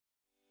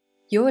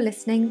You're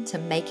listening to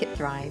Make It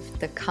Thrive,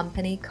 the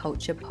Company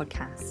Culture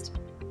Podcast.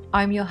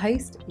 I'm your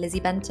host, Lizzie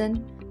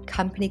Benton,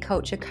 company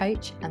culture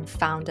coach and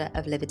founder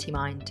of Liberty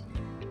Mind.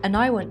 And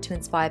I want to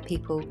inspire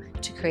people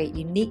to create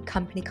unique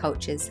company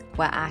cultures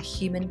where our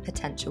human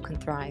potential can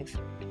thrive.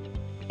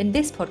 In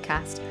this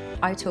podcast,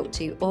 I talk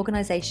to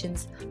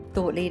organisations,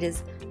 thought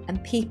leaders,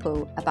 and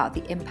people about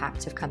the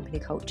impact of company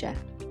culture.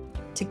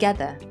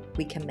 Together,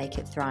 we can make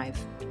it thrive.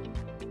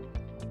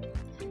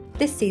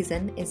 This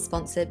season is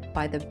sponsored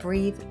by the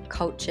Breathe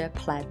Culture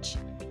Pledge,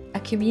 a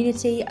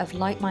community of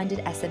like-minded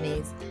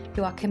SMEs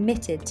who are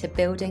committed to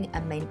building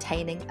and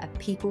maintaining a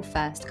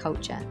people-first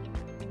culture.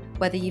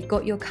 Whether you've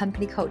got your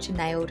company culture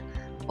nailed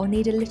or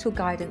need a little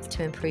guidance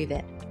to improve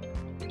it,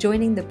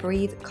 joining the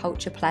Breathe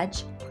Culture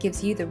Pledge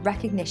gives you the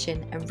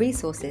recognition and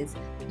resources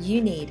you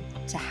need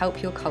to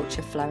help your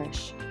culture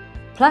flourish.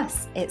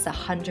 Plus, it's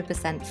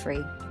 100%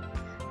 free.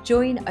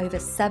 Join over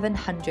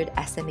 700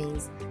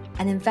 SMEs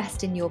and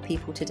invest in your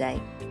people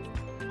today.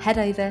 Head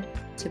over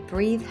to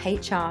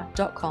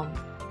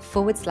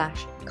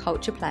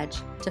breathehr.com/culture pledge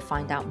to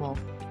find out more.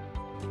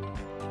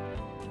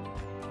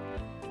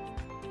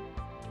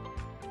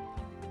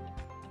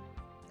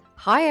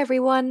 Hi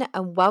everyone,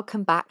 and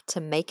welcome back to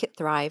Make It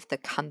Thrive, the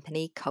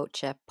Company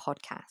Culture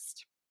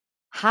Podcast.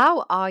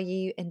 How are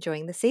you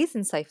enjoying the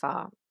season so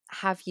far?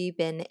 Have you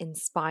been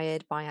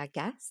inspired by our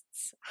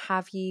guests?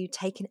 Have you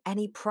taken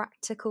any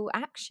practical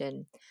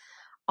action?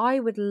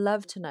 I would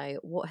love to know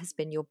what has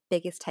been your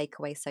biggest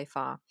takeaway so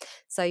far.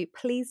 So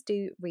please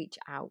do reach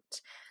out.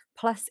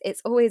 Plus,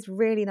 it's always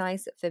really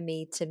nice for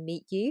me to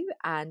meet you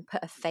and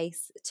put a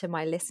face to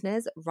my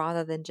listeners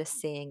rather than just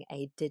seeing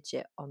a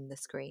digit on the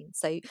screen.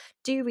 So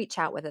do reach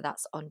out, whether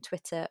that's on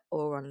Twitter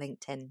or on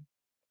LinkedIn,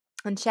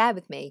 and share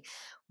with me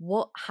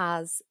what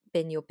has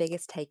been your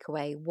biggest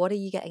takeaway. What are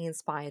you getting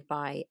inspired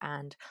by?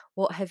 And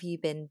what have you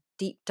been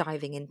deep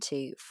diving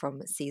into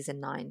from season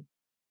 9?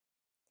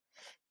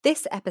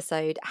 This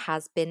episode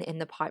has been in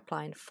the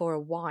pipeline for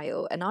a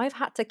while, and I've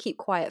had to keep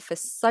quiet for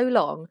so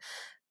long,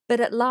 but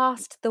at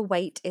last the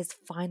wait is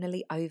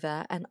finally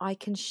over, and I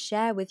can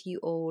share with you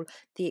all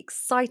the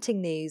exciting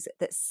news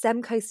that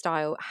Semco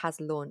Style has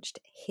launched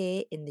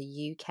here in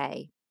the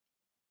UK.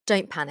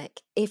 Don't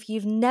panic. If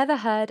you've never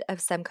heard of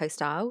Semco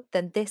Style,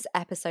 then this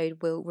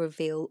episode will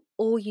reveal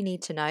all you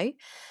need to know.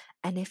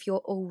 And if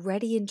you're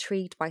already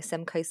intrigued by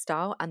Semco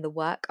Style and the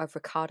work of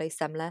Ricardo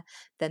Semler,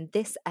 then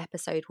this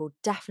episode will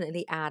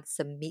definitely add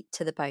some meat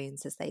to the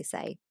bones, as they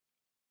say.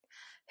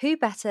 Who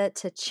better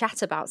to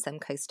chat about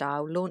Semco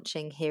Style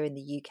launching here in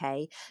the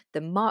UK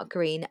than Mark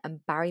Green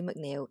and Barry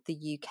McNeil,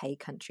 the UK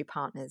country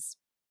partners?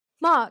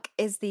 Mark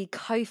is the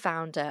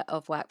co-founder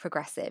of Work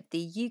Progressive,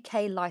 the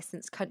UK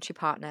licensed country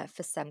partner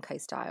for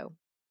Semco Style.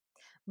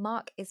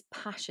 Mark is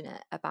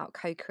passionate about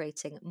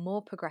co-creating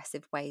more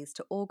progressive ways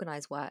to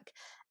organise work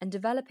and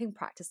developing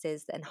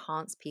practices that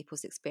enhance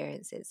people's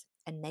experiences,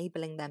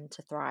 enabling them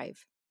to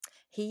thrive.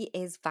 He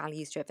is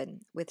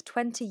values-driven, with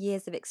 20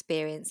 years of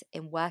experience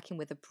in working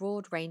with a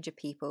broad range of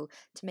people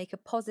to make a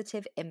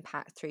positive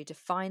impact through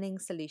defining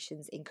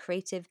solutions in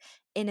creative,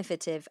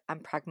 innovative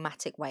and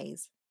pragmatic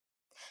ways.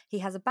 He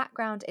has a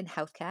background in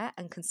healthcare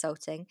and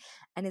consulting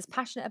and is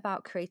passionate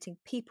about creating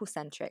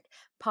people-centric,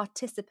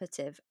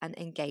 participative and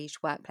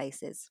engaged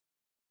workplaces.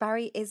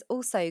 Barry is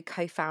also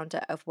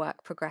co-founder of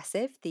Work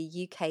Progressive, the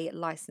UK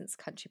licensed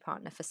country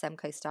partner for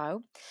Semco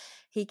Style.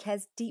 He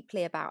cares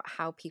deeply about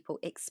how people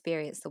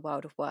experience the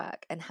world of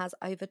work and has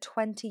over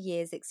 20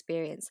 years'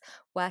 experience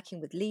working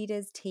with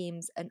leaders,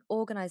 teams and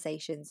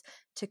organisations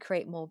to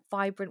create more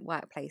vibrant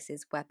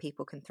workplaces where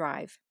people can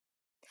thrive.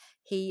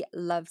 He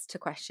loves to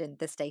question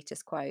the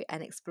status quo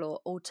and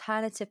explore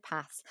alternative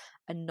paths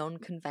and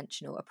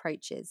non-conventional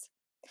approaches.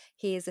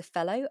 He is a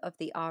fellow of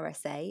the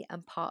RSA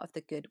and part of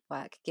the Good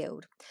Work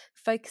Guild,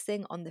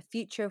 focusing on the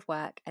future of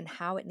work and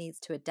how it needs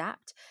to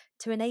adapt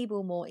to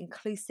enable more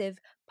inclusive,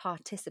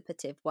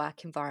 participative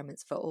work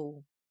environments for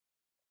all.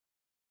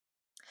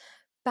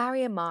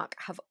 Barry and Mark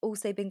have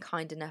also been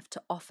kind enough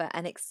to offer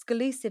an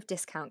exclusive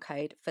discount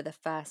code for the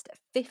first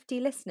 50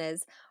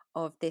 listeners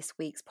of this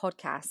week's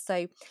podcast.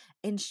 So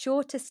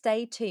ensure to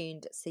stay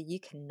tuned so you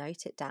can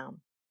note it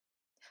down.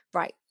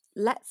 Right,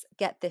 let's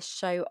get this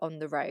show on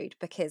the road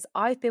because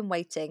I've been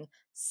waiting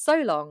so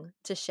long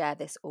to share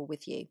this all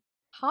with you.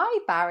 Hi,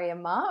 Barry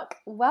and Mark.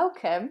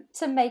 Welcome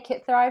to Make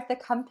It Thrive, the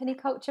Company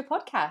Culture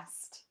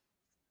Podcast.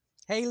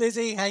 Hey,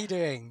 Lizzie, how you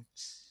doing?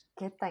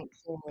 Good, thank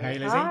you. Hey,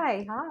 Lizzie.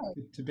 Hi.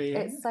 Good to be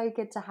here. It's so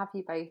good to have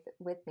you both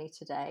with me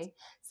today.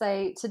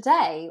 So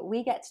today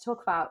we get to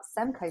talk about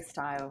Semco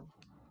Style.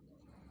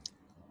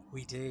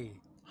 We do.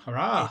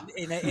 Hurrah!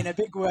 In a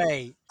big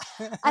way.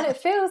 And it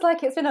feels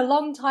like it's been a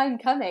long time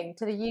coming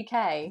to the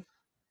UK.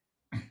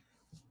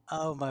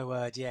 Oh, my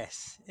word,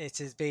 yes. It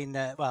has been,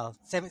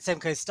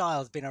 Semco Style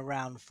has been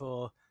around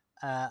for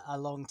a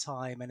long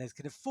time and has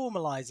kind of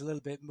formalised a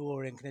little bit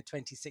more in kind of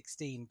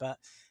 2016, but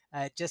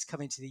just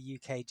coming to the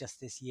UK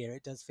just this year,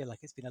 it does feel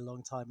like it's been a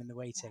long time in the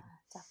waiting.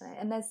 Yeah, definitely.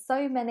 And there's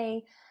so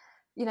many,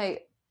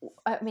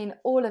 I mean,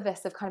 all of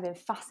us have kind of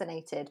been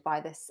fascinated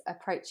by this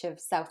approach of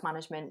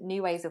self-management,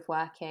 new ways of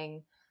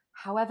working,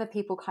 however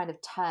people kind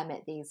of term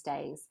it these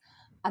days.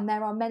 And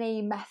there are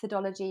many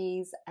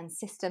methodologies and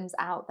systems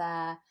out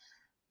there.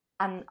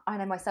 And I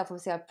know myself,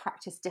 obviously, I've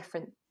practiced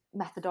different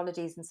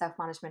methodologies and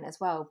self-management as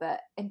well. But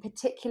in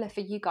particular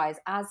for you guys,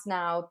 as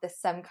now the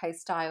Semco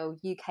Style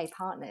UK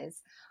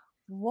partners,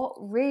 what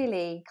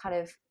really kind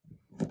of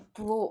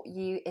brought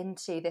you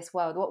into this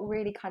world? What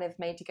really kind of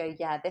made you go,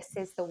 yeah, this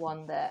is the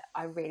one that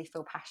I really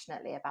feel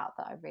passionately about,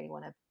 that I really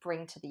want to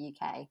bring to the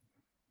UK?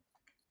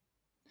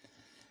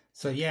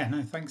 So yeah,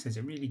 no, thanks. It's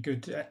a really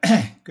good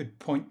good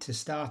point to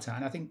start at,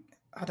 and I think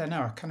I don't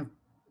know. I kind of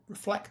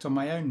reflect on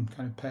my own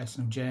kind of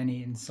personal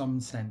journey in some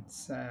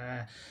sense,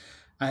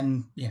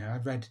 and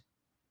I've read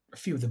a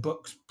few of the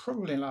books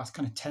probably in the last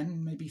kind of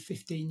 10, maybe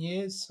 15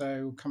 years.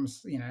 So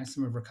comes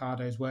some of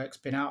Ricardo's work's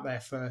been out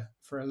there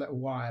for a little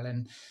while,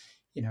 and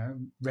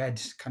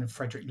read kind of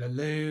Frederick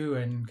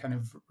Laloux and kind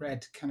of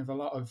read kind of a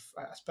lot of,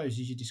 I suppose,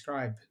 as you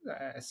describe,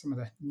 some of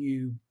the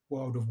new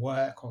world of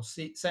work, or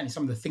certainly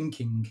some of the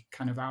thinking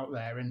kind of out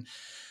there. And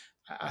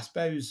I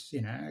suppose,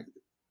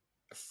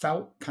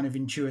 felt kind of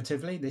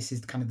intuitively this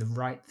is kind of the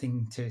right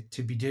thing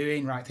to be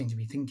doing, right thing to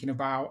be thinking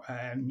about.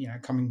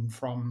 Coming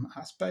from,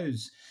 I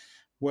suppose,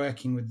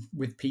 working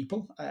with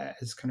people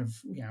as kind of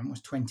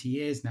almost 20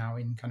 years now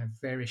in kind of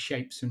various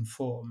shapes and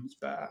forms.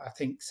 But I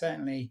think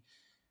certainly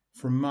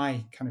from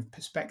my kind of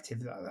perspective,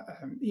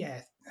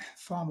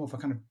 far more of a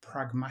kind of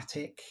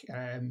pragmatic,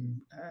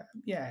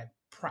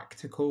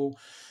 practical,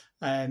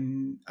 a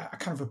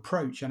kind of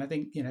approach. And I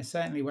think,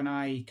 certainly when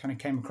I kind of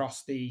came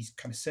across the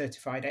kind of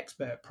certified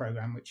expert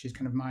program, which is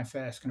kind of my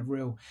first kind of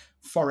real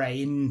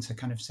foray into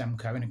kind of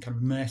Semco and kind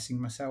of immersing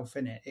myself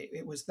in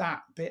it was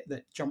that bit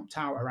that jumped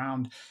out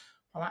around.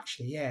 Well,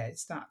 actually, yeah,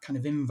 it's that kind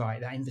of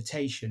invite, that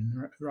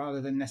invitation,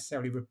 rather than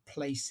necessarily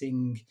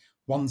replacing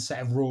one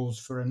set of rules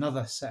for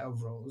another set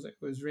of rules. It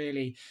was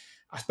really,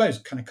 I suppose,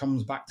 kind of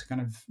comes back to kind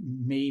of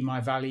me,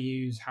 my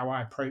values, how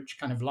I approach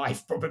kind of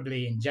life,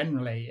 probably in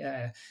generally,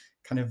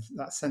 kind of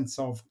that sense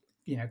of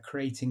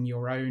creating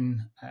your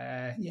own,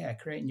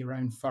 creating your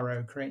own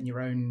furrow, creating your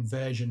own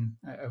version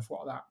of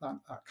what that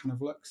kind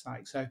of looks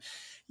like. So,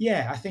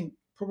 yeah, I think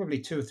probably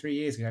 2 or 3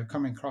 years ago,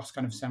 coming across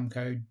kind of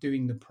Semco,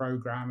 doing the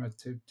program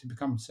to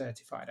become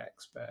certified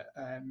expert.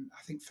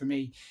 I think for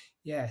me,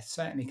 yeah,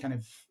 certainly kind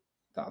of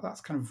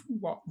that's kind of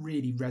what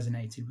really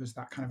resonated, was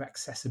that kind of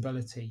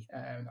accessibility,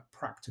 that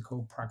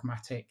practical,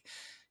 pragmatic,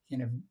 you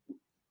know,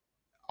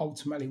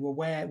 ultimately, well,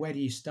 where do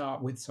you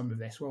start with some of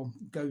this? Well,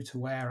 go to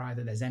where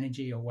either there's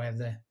energy or where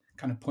the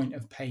kind of point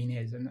of pain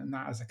is, and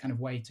that as a kind of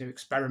way to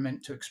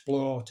experiment, to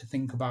explore, to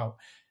think about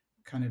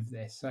kind of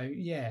this. So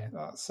yeah,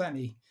 that's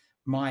certainly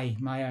my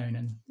own,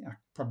 and I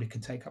probably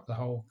could take up the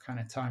whole kind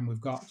of time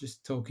we've got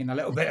just talking a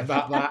little bit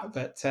about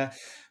that.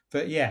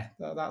 But yeah,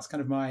 that's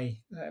kind of my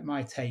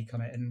take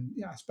on it, and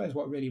yeah, I suppose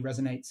what really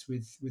resonates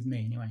with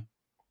me anyway.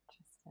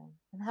 Interesting.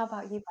 And how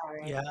about you,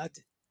 Barry? Yeah,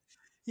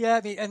 yeah.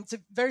 I mean, and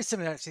very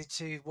similar actually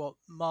to what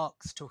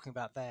Mark's talking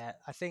about there.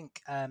 I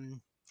think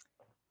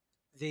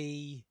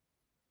the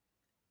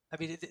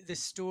the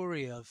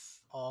story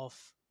of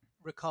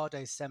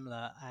Ricardo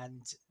Semler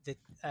and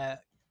uh,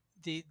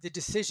 the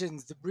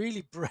decisions, the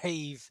really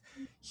brave,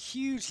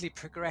 hugely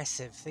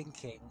progressive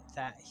thinking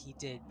that he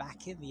did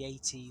back in the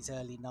 80s,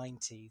 early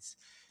 90s,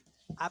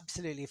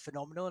 absolutely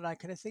phenomenal. And I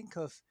kind of think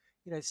of,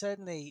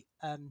 certainly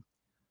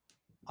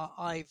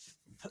I've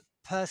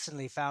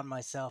personally found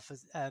myself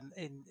as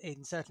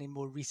in certainly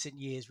more recent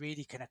years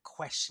really kind of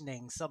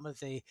questioning some of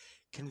the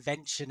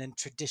convention and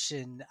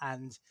tradition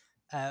and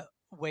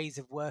ways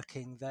of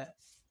working that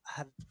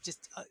have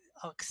just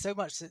are so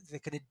much the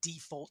kind of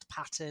default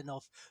pattern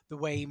of the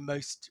way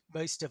most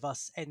of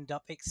us end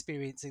up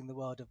experiencing the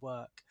world of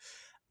work.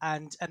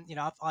 And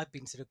I've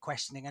been sort of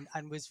questioning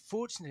and was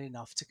fortunate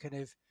enough to kind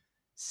of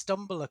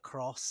stumble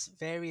across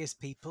various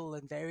people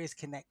and various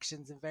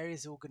connections and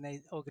various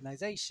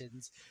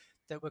organizations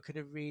that were kind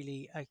of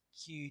really a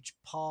huge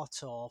part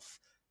of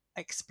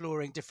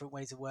exploring different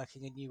ways of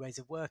working and new ways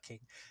of working.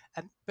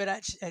 But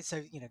actually,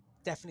 so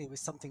definitely it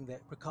was something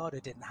that Ricardo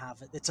didn't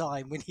have at the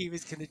time when he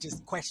was kind of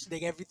just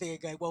questioning everything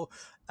and going, well,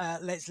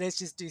 let's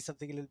just do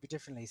something a little bit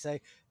differently. So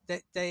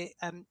they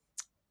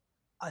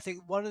I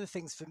think one of the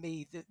things for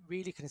me that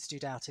really kind of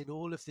stood out in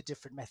all of the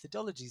different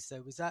methodologies,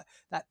 though, was that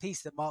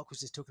piece that Mark was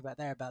just talking about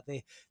there, about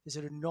the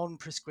sort of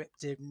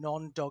non-prescriptive,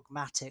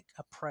 non-dogmatic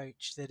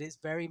approach, that is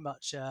very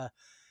much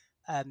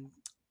um,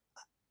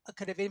 a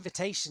kind of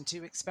invitation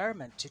to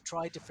experiment, to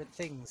try different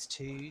things,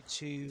 to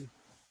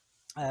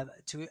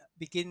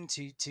begin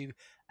to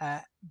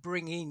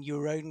bring in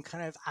your own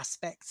kind of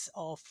aspects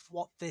of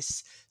what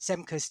this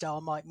Semco style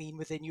might mean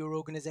within your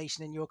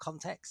organization and your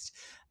context.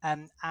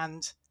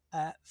 And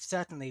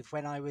certainly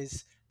when I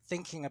was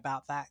thinking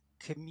about that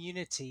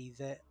community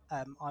that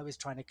I was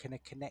trying to kind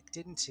of connect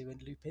into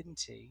and loop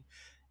into,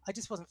 I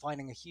just wasn't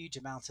finding a huge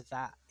amount of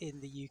that in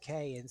the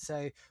UK. And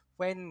so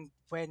when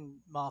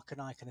Mark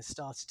and I kind of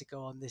started to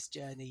go on this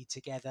journey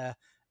together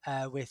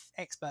with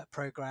Expert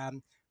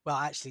Program, well,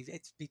 actually,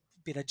 it's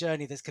been a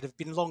journey that's could have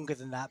been longer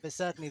than that, but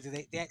certainly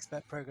the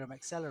expert program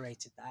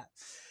accelerated that.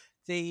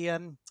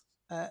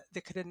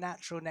 The kind of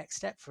natural next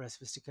step for us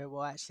was to go,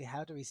 well, actually,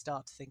 how do we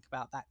start to think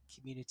about that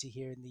community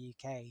here in the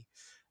UK?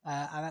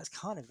 And that's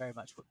kind of very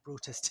much what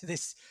brought us to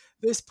this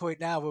point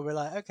now, where we're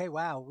like, okay,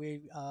 wow, we're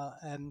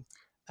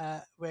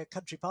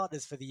country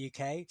partners for the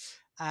UK,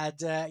 and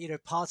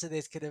part of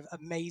this kind of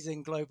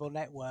amazing global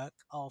network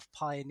of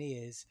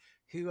pioneers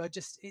who are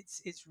just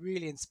it's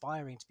really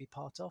inspiring to be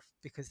part of,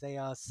 because they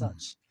are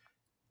such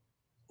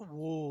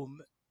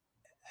warm.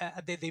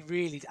 They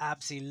really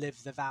absolutely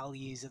live the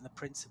values and the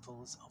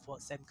principles of what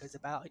Semco is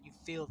about, and you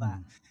feel that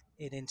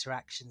in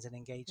interactions and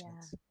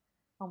engagements. Yeah.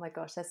 Oh my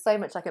gosh, there's so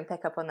much I can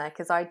pick up on there,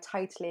 because I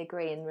totally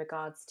agree in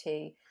regards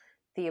to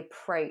the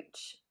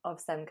approach of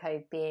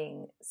Semco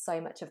being so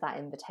much of that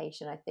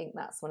invitation. I think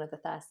that's one of the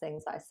first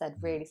things that I said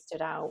really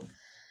stood out,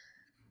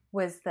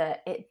 was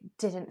that it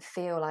didn't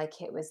feel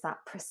like it was that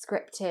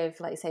prescriptive,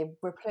 like you say,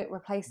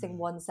 replacing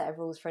one set of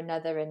rules for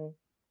another, and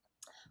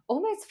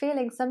almost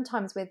feeling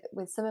sometimes with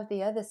some of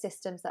the other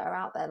systems that are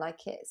out there, like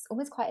it's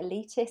almost quite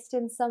elitist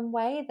in some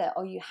way, that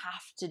you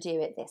have to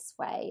do it this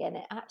way, and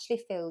it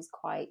actually feels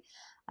quite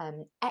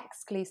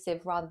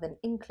exclusive rather than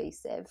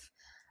inclusive.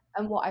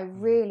 And what I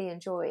really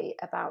enjoy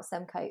about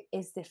Semco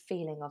is the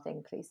feeling of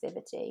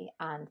inclusivity,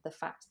 and the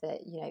fact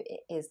that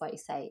it is, like you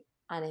say,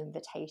 an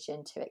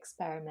invitation to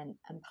experiment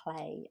and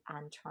play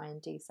and try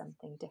and do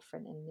something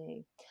different and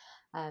new.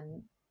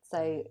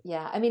 So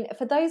yeah, I mean,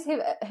 for those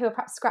who are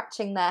perhaps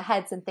scratching their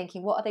heads and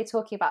thinking, what are they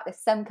talking about,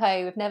 this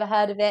Semco? We've never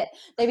heard of it.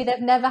 Maybe they've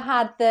never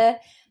had the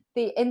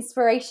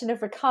inspiration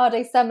of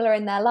Riccardo Semler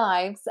in their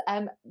lives.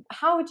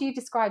 How would you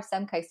describe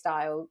Semco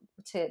style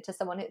to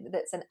someone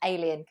that's an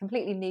alien,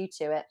 completely new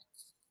to it?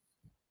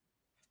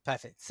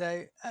 Perfect.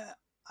 So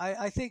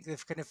I think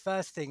the kind of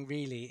first thing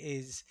really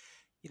is,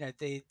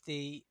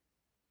 the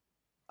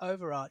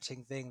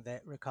overarching thing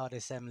that Riccardo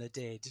Semler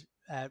did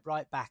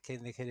right back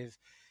in the kind of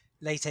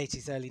late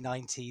 80s, early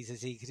 90s,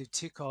 as he kind of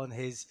took on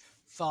his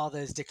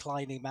father's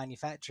declining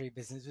manufacturing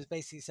business, was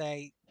basically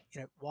say,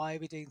 why are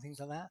we doing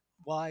things like that?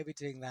 Why are we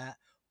doing that?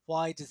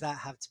 Why does that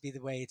have to be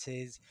the way it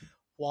is?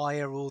 Why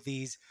are all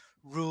these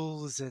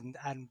rules and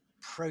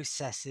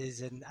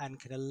processes and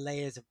kind of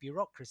layers of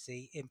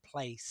bureaucracy in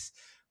place,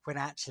 when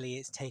actually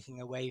it's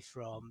taking away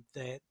from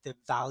the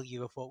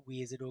value of what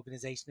we as an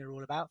organization are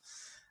all about?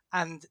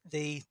 And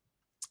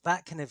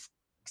that kind of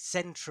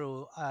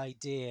central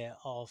idea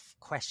of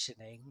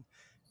questioning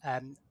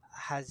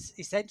has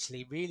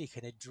essentially really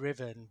kind of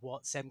driven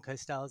what Semco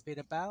style has been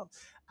about.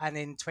 And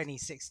in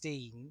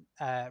 2016,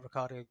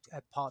 Riccardo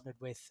partnered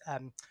with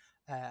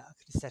a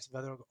set of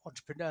other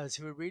entrepreneurs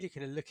who were really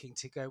kind of looking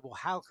to go, well,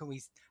 how can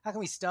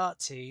we start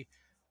to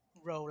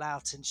roll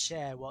out and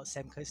share what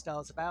Semco style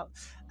is about,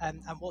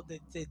 and what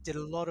they did a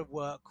lot of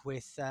work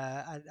with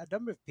a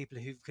number of people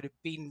who could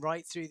have been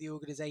right through the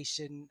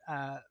organization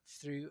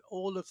through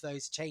all of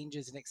those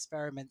changes and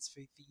experiments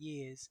for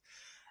years,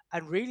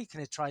 and really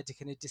kind of tried to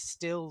kind of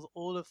distill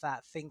all of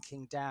that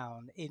thinking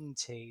down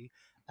into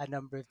a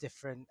number of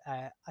different,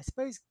 I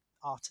suppose,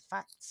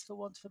 artifacts, for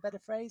want of a better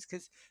phrase,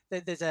 because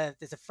there's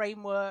a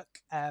framework,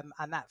 and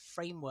that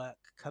framework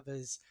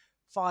covers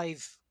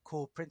 5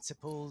 core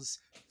principles,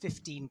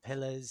 15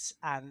 pillars,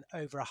 and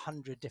over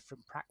 100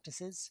 different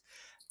practices.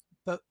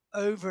 But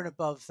over and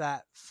above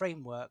that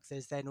framework,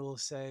 there's then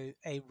also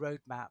a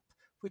roadmap,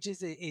 which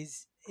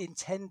is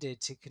intended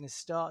to kind of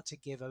start to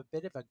give a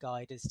bit of a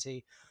guide as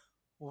to,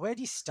 well, where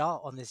do you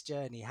start on this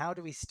journey? How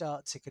do we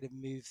start to kind of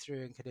move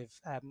through and kind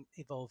of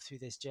evolve through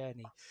this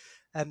journey?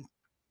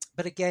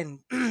 But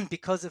again,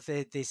 because of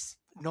this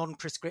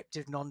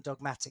non-prescriptive,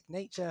 non-dogmatic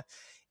nature,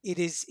 it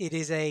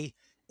is a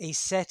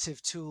set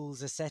of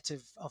tools, a set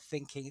of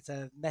thinking. It's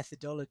a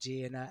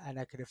methodology and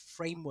a kind of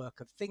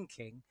framework of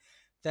thinking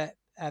that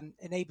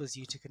enables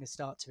you to kind of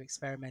start to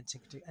experiment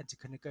and to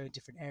kind of go in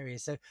different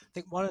areas. So I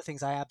think one of the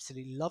things I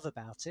absolutely love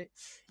about it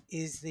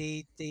is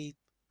the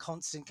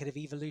constant kind of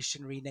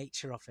evolutionary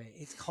nature of it.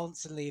 It's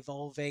constantly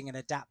evolving and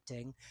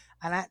adapting,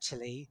 and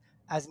actually,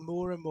 as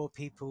more and more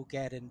people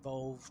get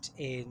involved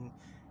in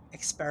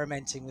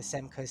experimenting with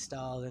Semco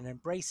style and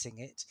embracing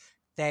it,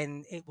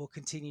 then it will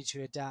continue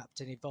to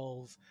adapt and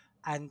evolve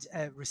and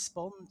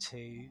respond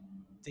to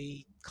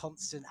the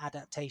constant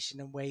adaptation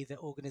and way that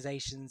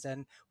organizations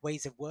and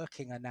ways of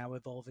working are now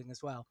evolving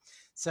as well.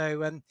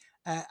 So, and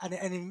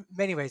in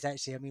many ways,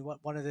 actually, I mean,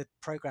 one of the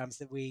programs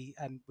that we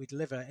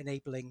deliver,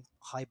 enabling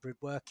hybrid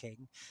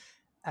working,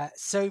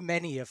 so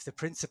many of the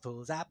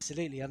principles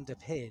absolutely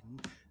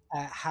underpin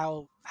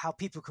how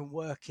people can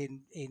work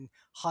in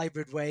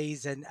hybrid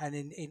ways and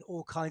in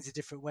all kinds of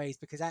different ways,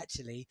 because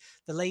actually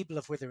the label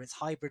of whether it's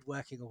hybrid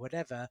working or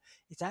whatever,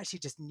 it's actually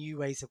just new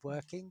ways of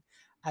working.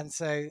 And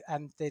so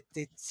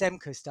the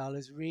Semco style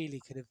is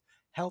really kind of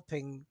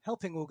helping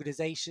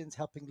organizations,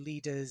 helping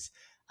leaders,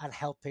 and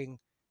helping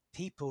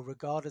people,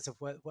 regardless of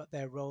what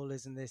their role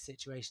is and their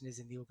situation is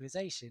in the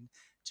organization,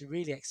 to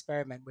really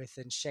experiment with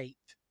and shape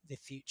the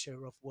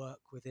future of work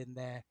within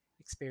their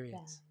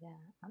experience. Yeah,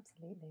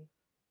 absolutely.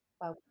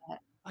 Well,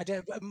 I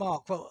don't,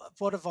 Mark.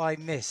 What have I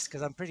missed?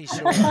 Because I'm pretty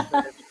sure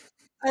I've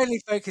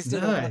only focused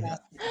in on one No,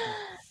 aspect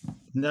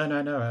of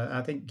it. no.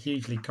 I think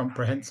hugely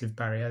comprehensive,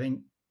 Barry. I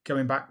think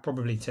going back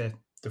probably to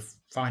the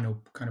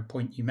final kind of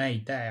point you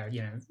made there,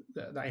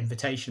 that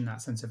invitation,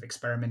 that sense of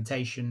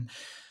experimentation.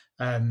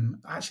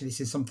 Actually,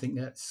 this is something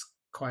that's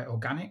quite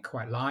organic,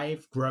 quite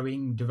live,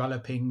 growing,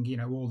 developing,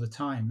 all the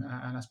time.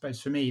 And I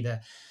suppose for me,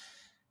 the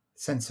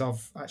sense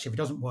of actually, if it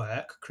doesn't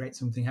work, create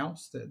something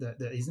else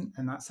that isn't,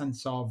 and that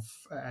sense of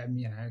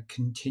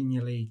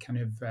continually kind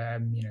of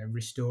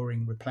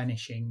restoring,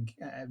 replenishing,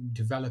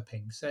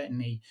 developing.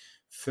 Certainly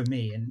for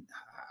me, and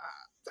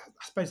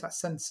I suppose that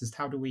sense is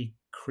how do we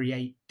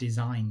create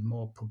design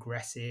more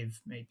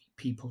progressive, maybe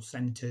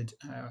people-centered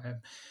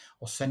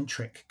or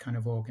centric kind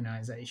of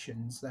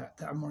organizations that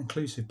are more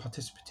inclusive,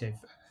 participative,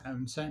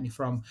 certainly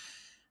from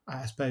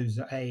I suppose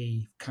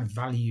a kind of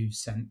value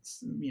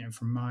sense,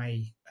 from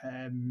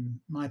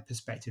my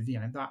perspective,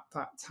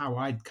 that's how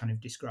I'd kind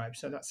of describe.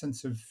 So that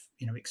sense of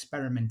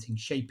experimenting,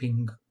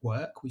 shaping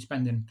work. We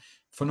spend a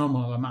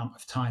phenomenal amount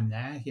of time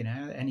there.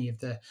 Any of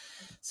the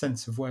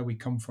sense of where we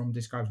come from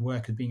describes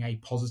work as being a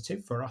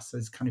positive for us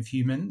as kind of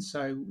humans.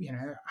 So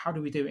how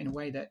do we do it in a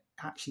way that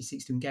actually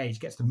seeks to engage,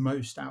 gets the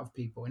most out of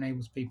people,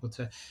 enables people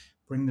to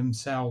bring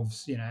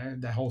themselves,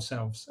 their whole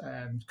selves,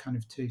 kind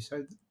of too.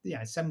 So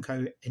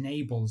Semco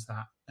enables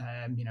that,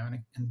 and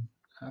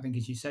I think,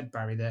 as you said,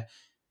 Barry,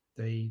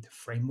 the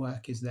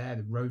framework is there,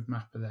 the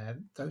roadmap are there.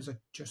 Those are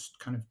just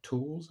kind of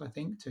tools, I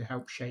think, to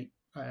help shape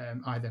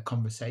either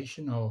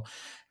conversation or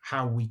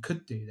how we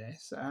could do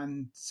this.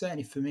 And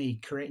certainly for me,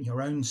 creating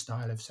your own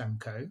style of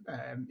Semco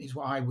is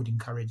what I would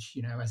encourage,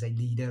 as a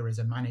leader, as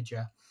a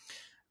manager.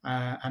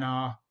 And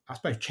our, I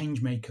suppose,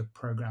 Changemaker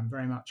program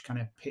very much kind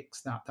of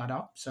picks that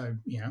up. So,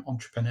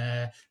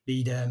 entrepreneur,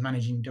 leader,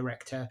 managing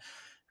director,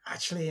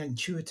 actually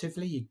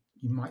intuitively,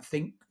 you might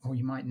think, or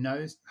you might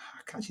know,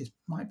 actually, this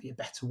might be a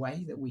better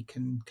way that we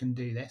can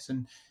do this,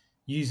 and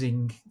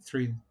using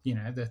through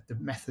the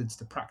methods,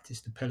 the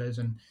practice, the pillars,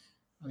 and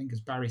I think, as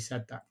Barry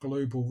said, that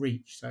global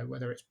reach. So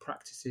whether it's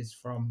practices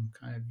from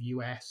kind of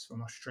US,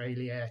 from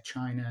Australia,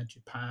 China,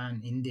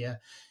 Japan, India,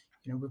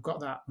 we've got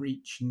that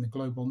reach in the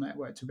global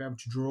network to be able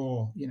to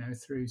draw,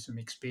 through some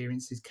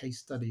experiences, case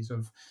studies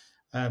of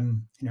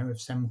of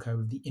Semco,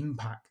 of the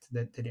impact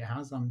that it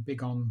has. I'm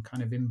big on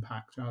kind of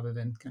impact rather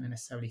than kind of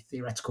necessarily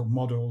theoretical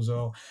models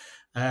or,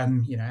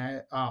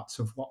 arts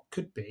of what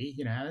could be.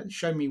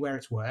 Show me where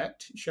it's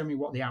worked, show me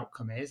what the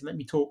outcome is, let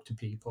me talk to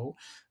people.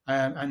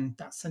 And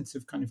that sense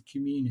of kind of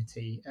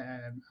community,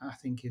 I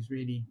think, is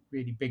really,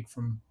 really big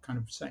from kind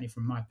of, certainly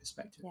from my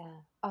perspective. Yeah.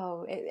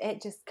 Oh,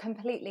 it just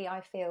completely,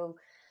 I feel,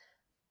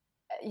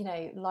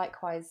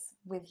 likewise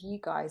with you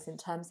guys in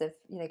terms of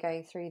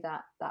going through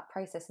that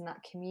process and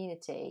that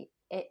community.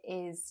 It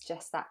is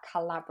just that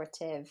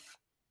collaborative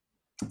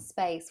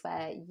space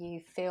where you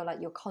feel like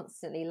you're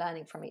constantly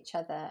learning from each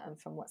other and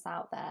from what's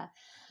out there,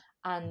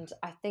 and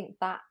I think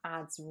that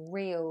adds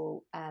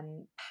real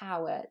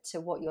power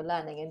to what you're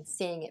learning and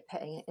seeing it,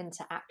 putting it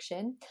into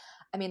action.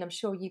 I mean, I'm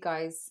sure you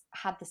guys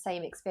had the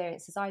same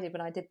experience as I did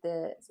when I did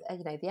the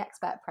the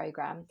expert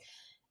program,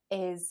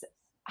 is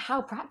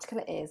how practical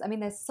it is. I mean,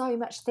 there's so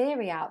much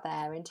theory out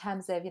there in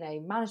terms of,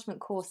 management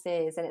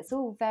courses, and it's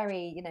all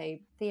very,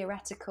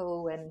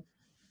 theoretical, and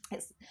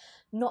it's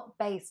not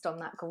based on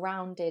that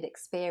grounded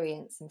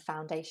experience and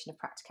foundation of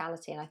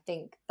practicality. And I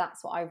think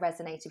that's what I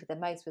resonated with the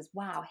most was,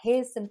 wow,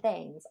 here's some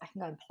things I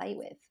can go and play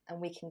with, and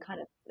we can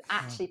kind of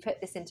actually put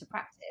this into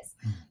practice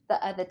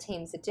that other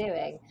teams are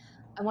doing.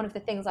 And one of the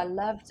things I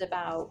loved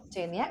about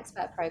doing the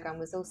expert program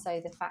was also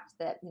the fact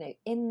that,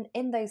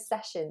 in those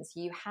sessions,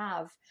 you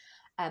have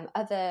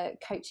other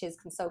coaches,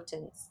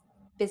 consultants,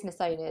 business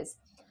owners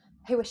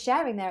who are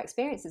sharing their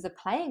experiences of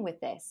playing with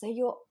this. So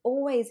you're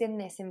always in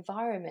this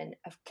environment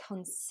of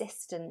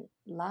consistent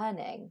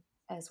learning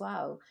as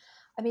well.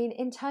 I mean,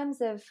 in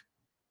terms of,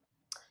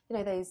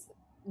 those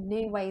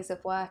new ways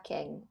of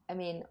working, I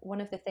mean,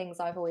 one of the things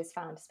I've always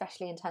found,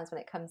 especially in terms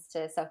when it comes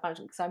to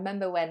self-management, because I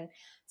remember when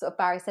sort of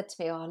Barry said to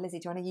me, oh, Lizzie,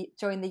 do you want to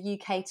join the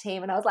UK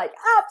team? And I was like,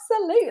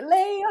 absolutely.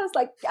 I was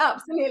like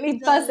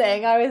absolutely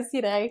buzzing. I was,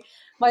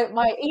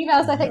 my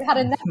emails, I think, had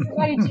enough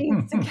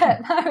emojis to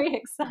get very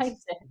excited.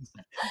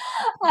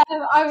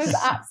 I was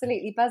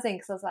absolutely buzzing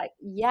because I was like,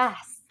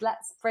 yes,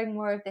 let's bring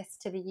more of this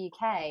to the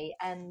UK.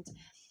 And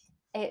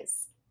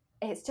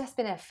it's just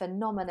been a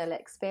phenomenal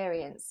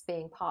experience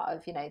being part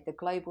of, the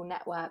global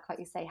network, like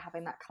you say,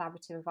 having that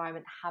collaborative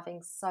environment,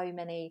 having so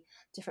many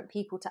different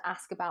people to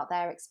ask about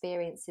their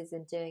experiences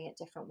and doing it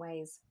different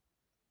ways.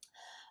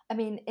 I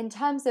mean, in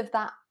terms of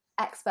that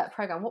expert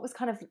program, what was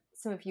kind of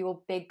some of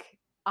your big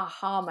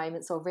aha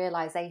moments or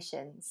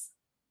realizations?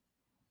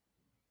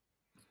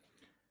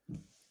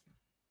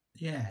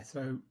 Yeah,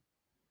 so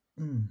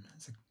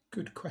that's a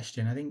good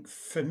question. I think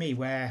for me,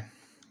 where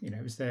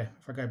it was if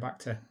I go back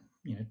to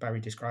Barry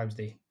describes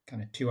the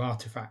kind of two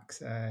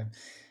artifacts.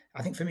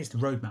 I think for me, it's the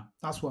roadmap.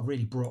 That's what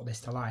really brought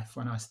this to life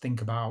when I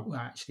think about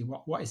actually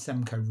what is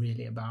Semco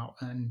really about.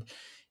 And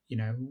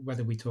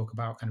whether we talk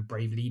about kind of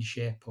brave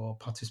leadership or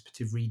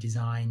participative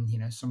redesign,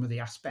 some of the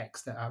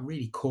aspects that are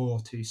really core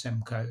to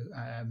Semco.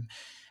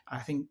 I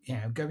think,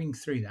 going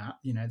through that,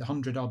 the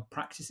 100 odd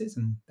practices,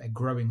 and they're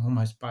growing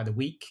almost by the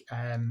week,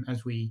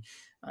 as we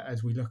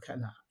look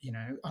at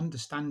that,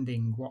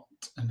 understanding what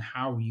and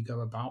how you go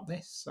about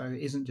this. So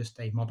it isn't just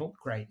a model.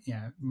 Great, you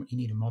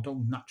need a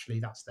model. Naturally,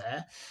 that's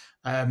there.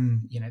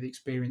 The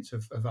experience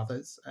of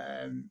others,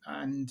 and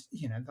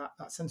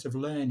that sense of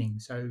learning.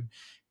 So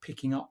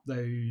picking up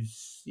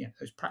those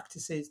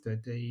practices,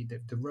 the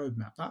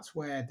roadmap. That's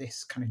where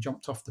this kind of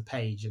jumped off the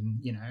page,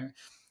 and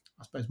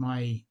I suppose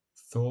my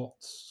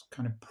thoughts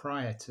kind of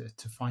prior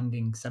to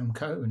finding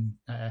Semco and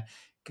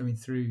going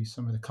through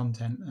some of the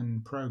content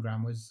and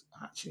program was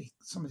actually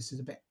some of this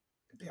is a bit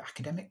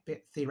academic, a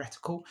bit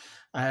theoretical.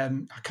 I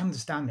can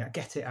understand it. I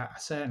get it at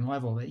a certain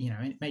level that,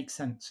 it makes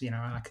sense, and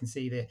I can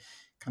see the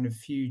kind of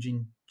huge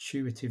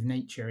intuitive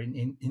nature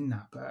in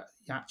that. But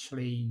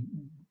actually,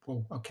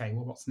 well, okay,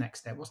 well, what's next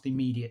step? What's the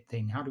immediate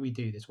thing? How do we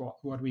do this?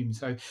 What do we,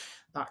 so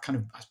that kind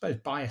of, I suppose,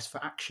 bias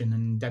for action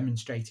and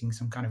demonstrating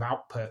some kind of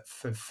output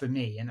for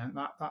me. And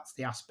that's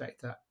the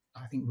aspect that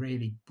I think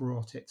really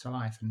brought it to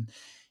life. And,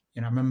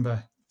 I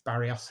remember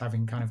Barry us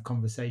having kind of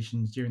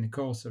conversations during the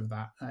course of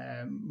that,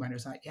 when it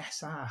was like,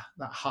 yes,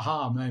 that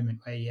ha moment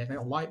where a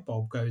little light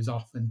bulb goes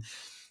off and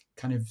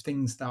kind of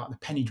things start, the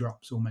penny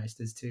drops almost,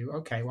 as to,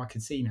 okay, well, I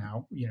can see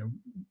now,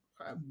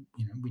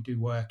 we do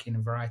work in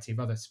a variety of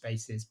other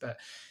spaces, but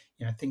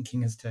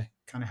thinking as to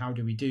kind of how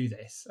do we do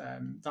this,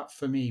 that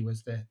for me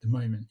was the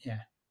moment.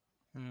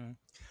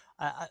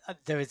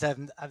 There is a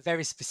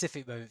very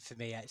specific moment for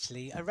me,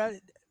 actually,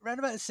 around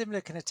about a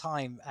similar kind of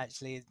time,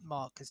 actually,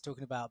 Mark is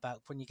talking about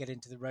when you get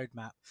into the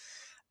roadmap,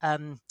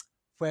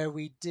 where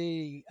we do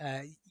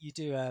you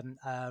do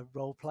a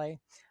role play.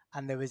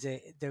 And there was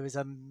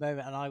a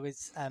moment, and I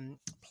was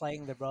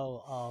playing the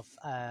role of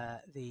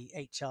the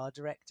HR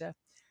director,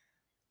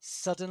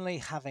 suddenly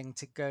having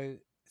to go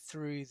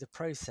through the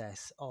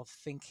process of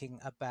thinking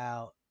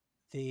about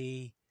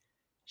the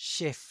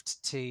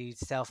shift to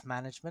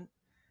self-management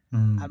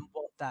and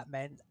what that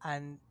meant.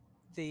 And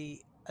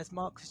as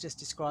Mark was just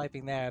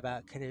describing there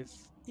about kind of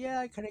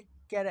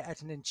get it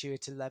at an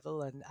intuitive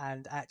level,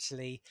 and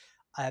actually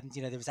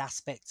there was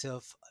aspects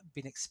of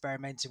been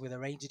experimenting with a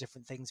range of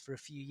different things for a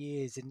few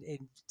years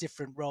in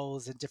different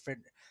roles and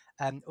different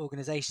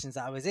organizations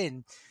that I was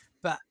in.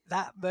 But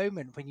that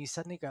moment when you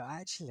suddenly go,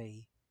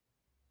 actually,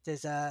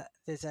 there's a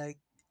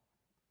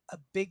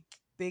big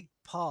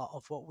part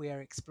of what we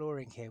are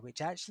exploring here, which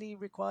actually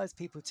requires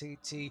people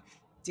to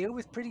deal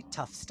with pretty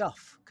tough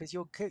stuff, because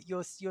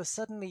you're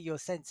suddenly, your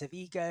sense of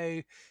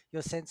ego,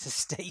 your sense of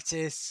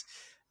status,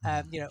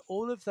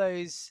 all of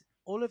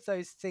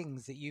those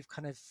things that you've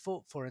kind of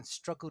fought for and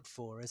struggled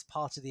for as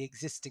part of the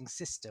existing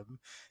system,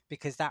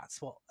 because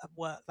that's what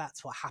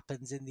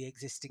happens in the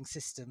existing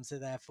system. So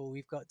therefore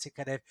we've got to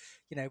kind of,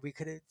 we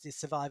could have the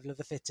survival of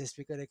the fittest.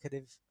 We've got to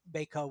kind of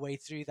make our way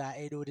through that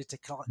in order to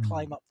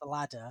climb up the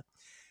ladder.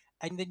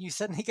 And then you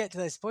suddenly get to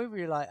this point where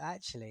you're like,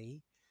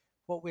 actually,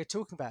 what we're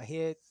talking about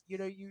here,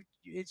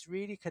 it's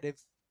really kind of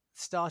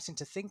starting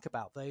to think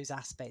about those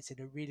aspects in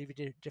a really,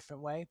 really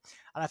different way.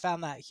 And I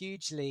found that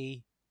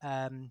hugely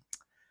on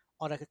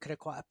a kind of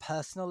quite a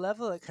personal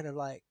level. It kind of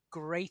like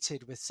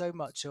grated with so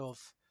much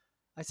of,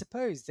 I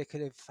suppose, the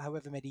kind of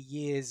however many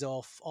years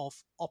of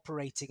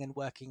operating and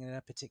working in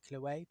a particular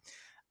way.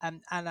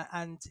 And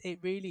it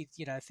really,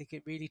 I think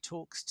it really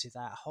talks to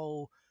that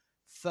whole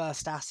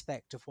first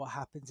aspect of what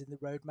happens in the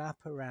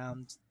roadmap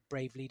around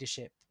brave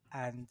leadership,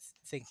 and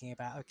thinking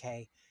about,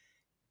 okay,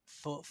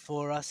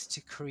 for us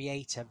to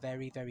create a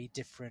very, very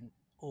different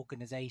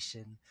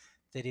organization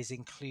that is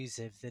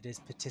inclusive, that is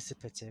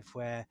participative,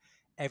 where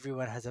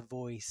everyone has a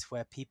voice,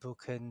 where people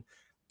can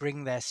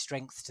bring their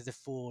strengths to the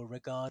fore,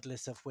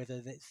 regardless of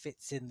whether that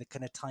fits in the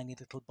kind of tiny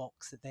little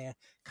box that they're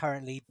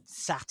currently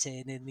sat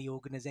in the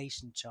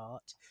organization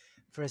chart.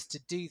 For us to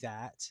do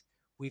that,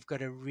 we've got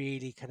to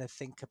really kind of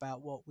think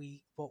about what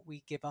we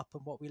give up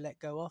and what we let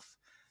go of.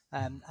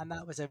 And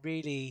that was a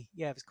really,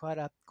 it was quite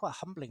a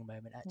humbling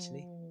moment,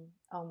 actually.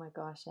 Oh my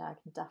gosh, yeah, I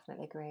can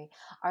definitely agree.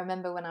 I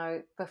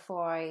remember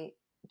before I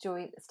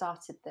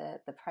started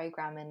the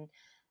program,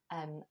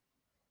 and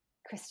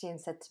Christian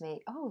said to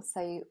me, "Oh,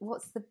 so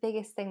what's the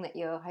biggest thing that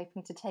you're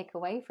hoping to take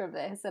away from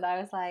this?" And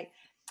I was like,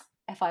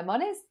 if I'm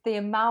honest, the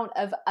amount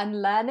of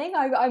unlearning,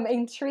 I'm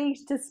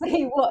intrigued to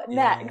see what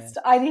next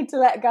I need to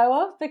let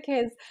go of,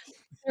 because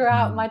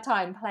throughout my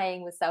time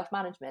playing with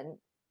self-management,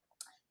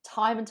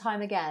 time and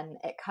time again,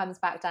 it comes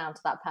back down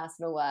to that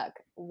personal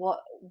work.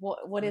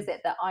 What is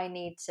it that I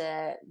need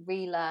to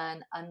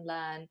relearn,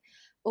 unlearn,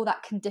 all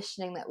that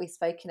conditioning that we've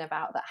spoken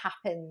about that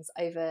happens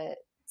over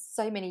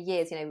so many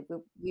years.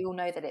 We all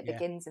know that it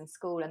begins in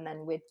school, and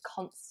then we're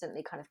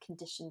constantly kind of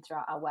conditioned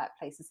throughout our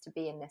workplaces to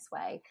be in this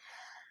way.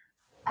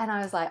 And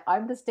I was like,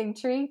 I'm just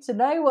intrigued to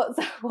know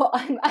what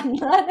I'm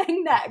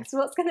unlearning next.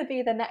 What's going to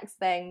be the next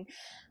thing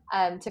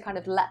to kind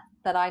of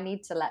that I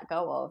need to let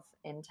go of,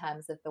 in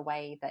terms of the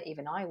way that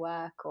even I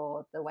work,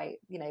 or the way,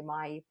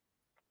 my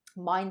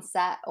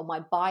mindset or my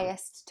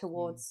bias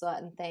towards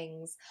certain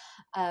things.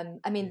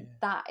 I mean,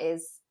 that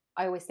is,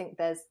 I always think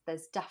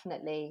there's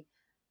definitely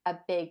a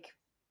big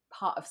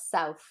part of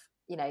self,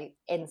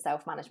 in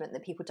self-management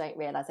that people don't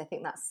realize. I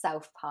think that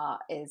self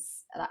part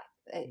is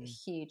a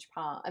huge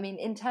part. I mean,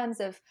 in terms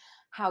of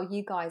how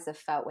you guys have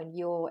felt when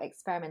you're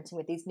experimenting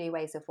with these new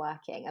ways of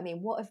working, I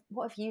mean, what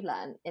have you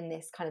learned in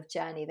this kind of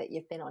journey that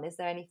you've been on? Is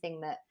there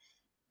anything that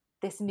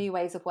this new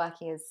ways of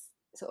working is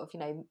sort of,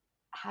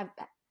 have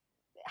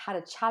had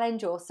a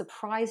challenge or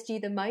surprised you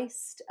the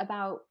most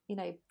about,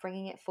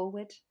 bringing it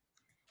forward?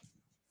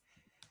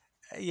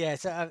 Yeah,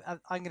 so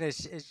I'm going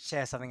to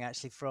share something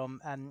actually from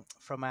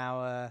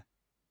our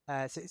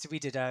so we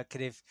did a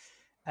kind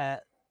of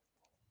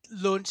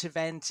launch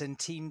event and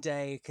team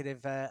day kind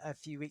of a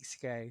few weeks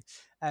ago,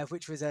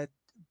 which was a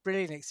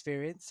brilliant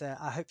experience.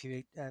 I hope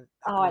you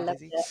I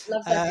loved it.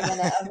 Loved every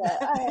minute of it.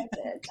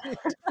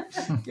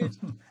 I did. Good.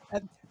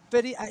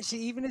 But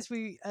actually, even as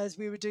we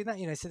were doing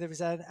that, so there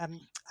was an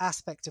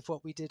aspect of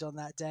what we did on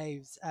that day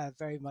was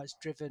very much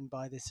driven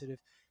by this sort of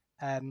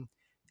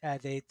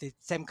the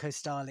Semco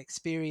style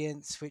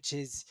experience, which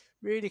is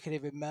really kind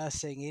of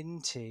immersing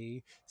into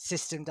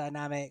system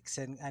dynamics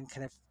and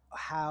kind of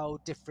how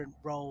different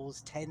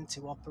roles tend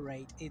to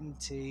operate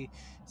into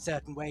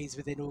certain ways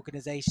within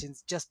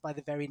organizations just by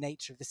the very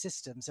nature of the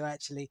system. So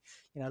actually,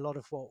 a lot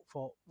of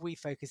what we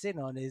focus in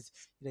on is,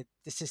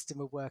 the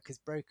system of work is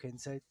broken.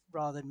 So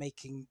rather than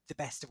making the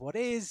best of what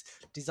is,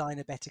 design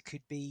a better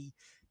could be,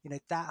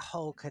 that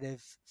whole kind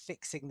of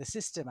fixing the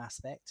system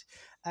aspect.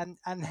 And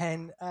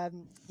then, a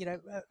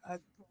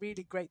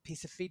really great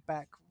piece of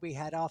feedback we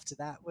had after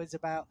that was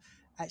about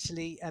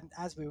actually,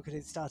 as we were kind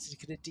of started to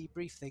kind of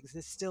debrief things,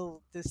 there's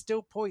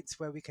still points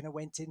where we kind of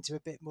went into a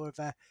bit more of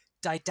a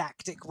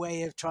didactic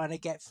way of trying to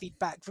get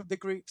feedback from the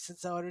groups and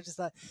so on. It's just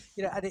like,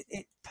 and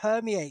it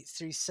permeates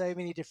through so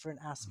many different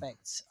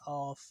aspects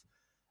of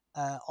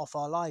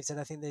our lives. And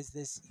I think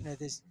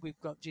we've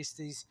got just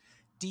these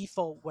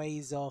default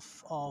ways of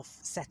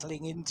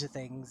settling into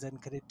things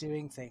and kind of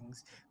doing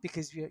things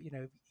because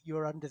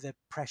you're under the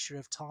pressure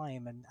of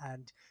time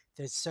and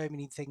there's so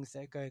many things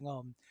that are going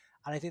on.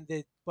 And I think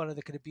that one of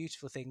the kind of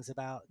beautiful things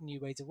about new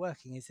ways of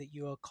working is that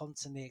you are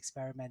constantly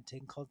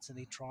experimenting,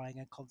 constantly trying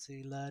and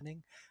constantly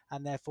learning.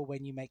 And therefore,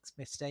 when you make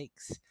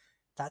mistakes,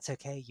 that's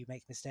okay. You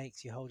make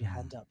mistakes, you hold your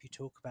hand up, you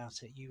talk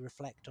about it, you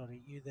reflect on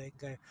it, you then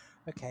go,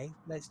 okay,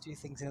 let's do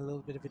things in a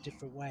little bit of a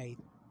different way.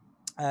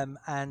 So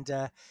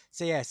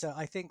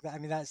I think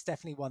that, that's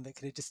definitely one that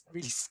kind of just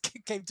really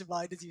came to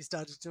mind as you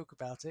started to talk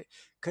about it,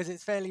 because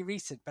it's fairly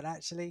recent, but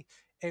actually,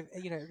 it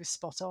was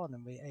spot on,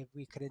 and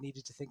we kind of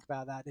needed to think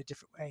about that in a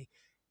different way.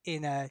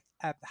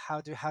 How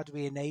do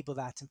we enable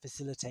that and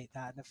facilitate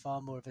that in a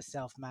far more of a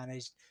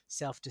self-managed,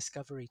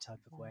 self-discovery type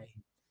of way?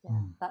 Yeah,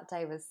 that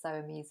day was so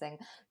amusing.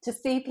 To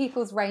see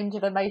people's range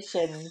of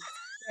emotions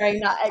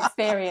during that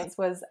experience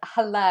was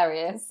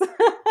hilarious.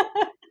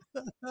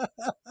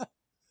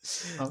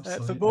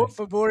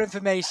 For more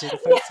information,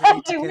 folks will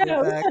need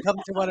to come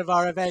to one of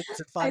our events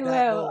and find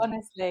out more.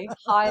 Honestly,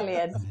 highly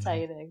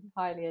entertaining,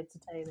 highly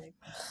entertaining.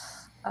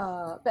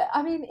 But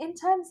I mean, in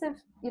terms of,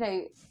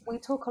 we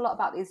talk a lot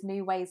about these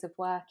new ways of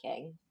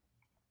working,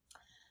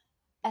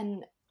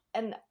 and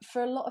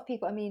for a lot of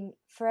people, I mean,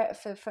 for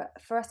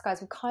us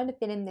guys, we've kind of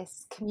been in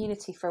this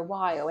community for a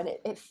while, and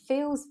it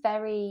feels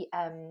very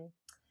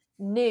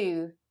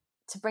new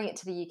to bring it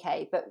to the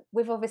UK. But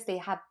we've obviously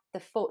had the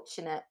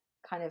fortunate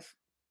kind of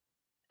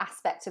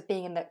aspect of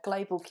being in that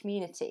global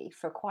community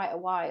for quite a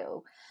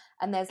while,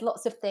 and there's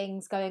lots of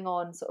things going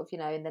on sort of,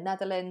 in the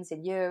Netherlands,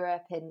 in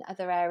Europe, in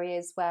other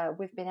areas where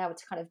we've been able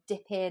to kind of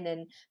dip in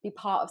and be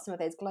part of some of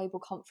those global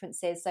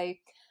conferences. So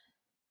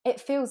it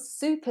feels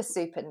super,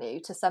 super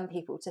new to some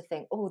people to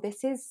think, oh,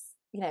 this is,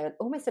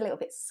 almost a little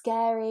bit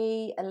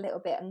scary, a little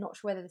bit, I'm not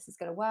sure whether this is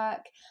going to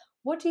work.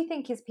 What do you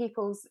think is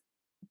people's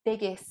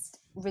biggest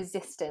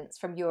resistance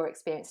from your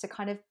experience to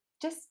kind of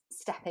just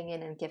stepping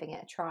in and giving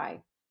it a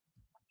try?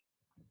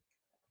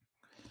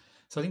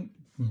 So I think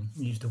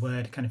you used the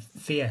word kind of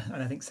fear,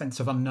 and I think sense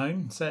of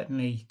unknown.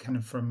 Certainly, kind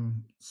of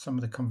from some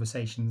of the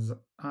conversations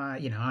I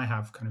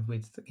have kind of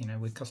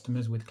with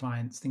customers, with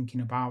clients,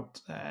 thinking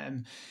about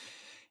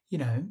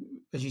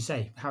as you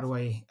say, how do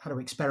I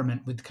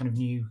experiment with kind of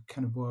new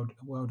kind of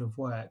world of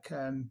work?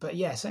 But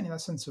yeah, certainly that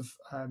sense of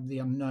the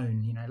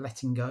unknown,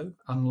 letting go,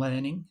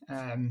 unlearning,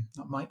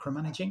 not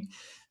micromanaging,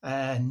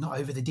 not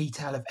over the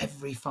detail of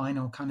every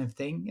final kind of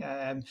thing.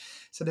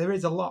 So there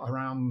is a lot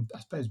around,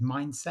 I suppose,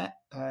 mindset,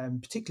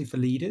 particularly for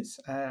leaders,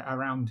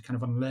 around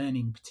kind of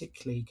unlearning,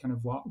 particularly kind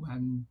of what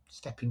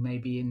stepping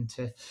maybe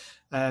into,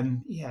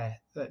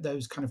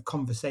 those kind of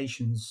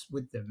conversations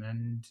with them,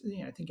 and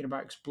thinking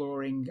about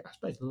exploring, I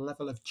suppose, the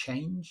level of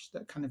change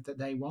that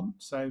they want.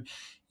 So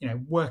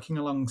working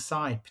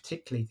alongside,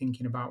 particularly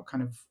thinking about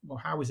kind of, well,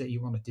 how is it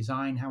you want to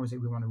design, how is it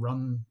we want to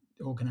run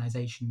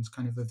organizations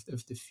kind of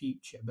the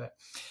future. But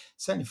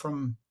certainly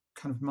from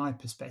kind of my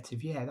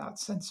perspective, yeah, that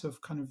sense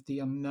of kind of the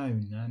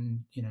unknown.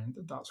 And,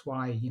 that's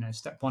why,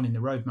 step one in the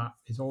roadmap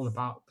is all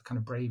about the kind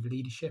of brave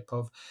leadership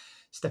of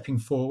stepping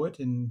forward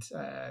and,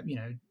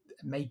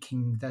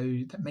 making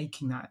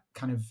that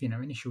kind of,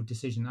 initial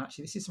decision.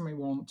 Actually, this is something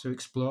we want to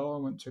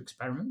explore, want to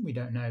experiment. We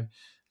don't know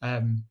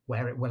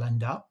where it will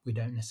end up. We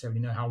don't necessarily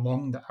know how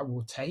long that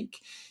will take,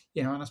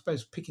 and I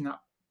suppose picking that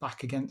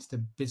back against a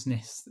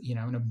business,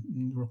 and a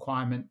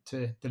requirement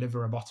to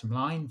deliver a bottom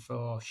line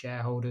for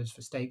shareholders,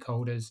 for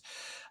stakeholders,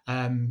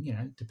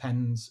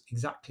 depends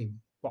exactly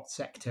what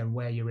sector,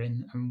 where you're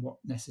in, and what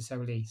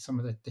necessarily some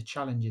of the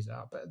challenges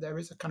are. But there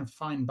is a kind of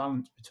fine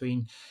balance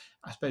between,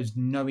 I suppose,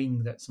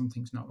 knowing that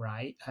something's not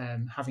right,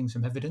 having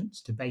some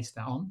evidence to base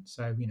that on.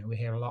 So, we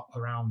hear a lot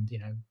around,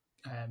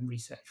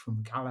 research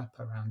from Gallup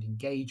around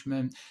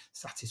engagement,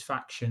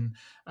 satisfaction,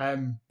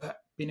 but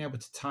being able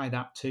to tie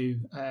that to,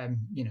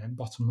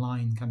 bottom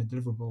line kind of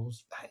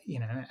deliverables,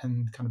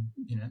 and kind of,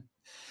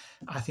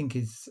 I think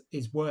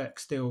is work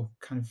still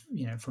kind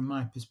of, from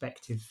my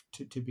perspective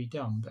to be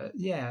done. But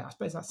yeah, I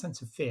suppose that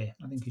sense of fear,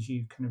 I think, as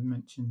you kind of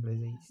mentioned,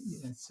 Lizzie,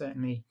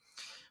 certainly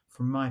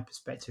from my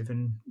perspective.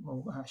 And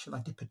well, shall I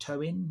dip a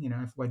toe in?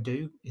 If I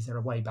do, is there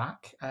a way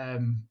back?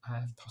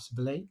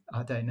 Possibly,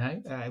 I don't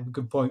know. A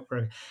good point for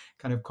a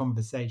kind of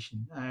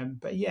conversation.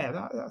 But yeah,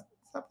 that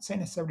not say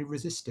necessarily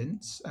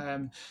resistance.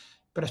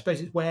 But I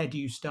suppose it's where do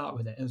you start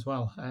with it as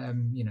well?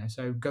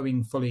 So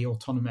going fully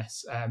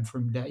autonomous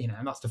from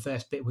and that's the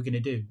first bit we're going to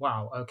do.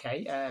 Wow,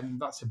 okay,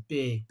 that's a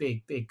big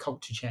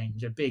culture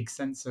change. A big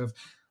sense of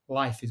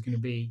life is going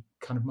to be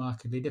kind of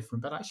markedly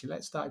different. But actually,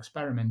 let's start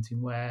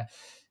experimenting where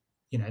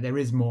there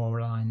is more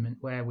alignment,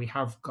 where we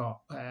have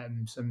got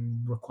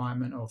some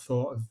requirement or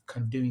thought of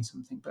kind of doing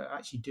something, but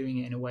actually doing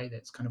it in a way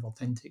that's kind of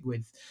authentic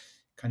with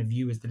kind of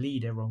you as the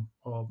leader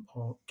or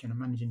kind of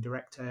managing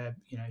director,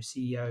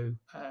 CEO,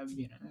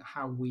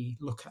 how we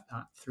look at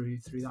that through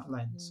that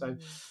lens. So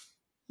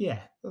yeah,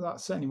 that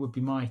certainly would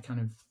be my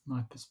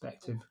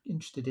perspective.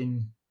 Interested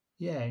in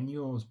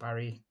yours,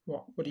 Barry.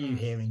 What are you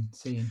hearing,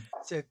 seeing?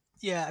 So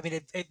yeah, I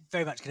mean, it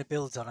very much kind of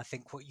builds on, I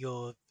think, what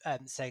you're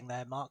saying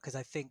there, Mark, because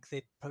I think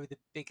probably the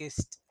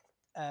biggest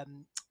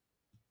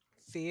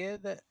fear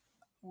that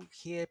we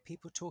hear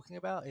people talking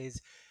about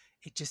is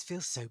it just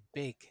feels so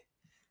big.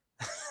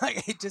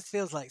 Like, it just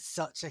feels like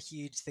such a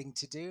huge thing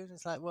to do. And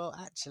it's like, well,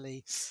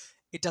 actually,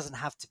 it doesn't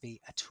have to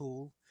be at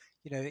all.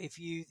 If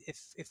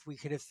we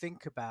kind of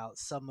think about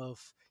some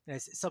of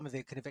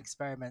the kind of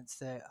experiments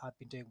that I've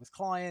been doing with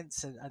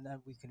clients and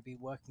we can be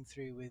working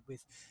through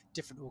with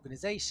different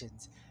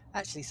organizations,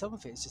 actually some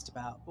of it is just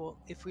about, well,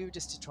 if we were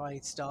just to try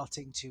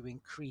starting to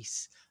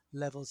increase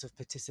levels of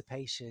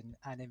participation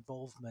and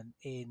involvement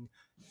in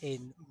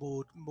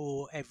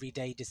more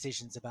everyday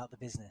decisions about the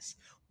business,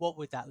 what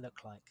would that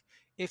look like?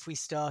 If we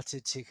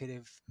started to kind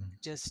of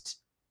just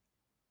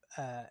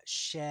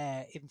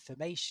share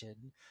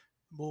information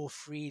more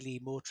freely,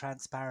 more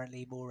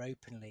transparently, more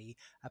openly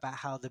about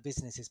how the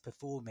business is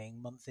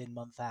performing month in,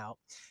 month out,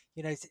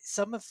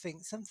 some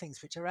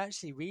things which are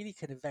actually really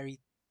kind of very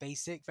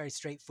basic, very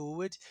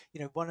straightforward.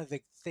 One of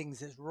the things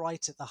that's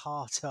right at the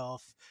heart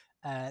of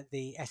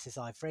the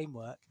SSI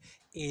framework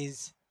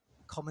is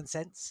common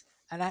sense.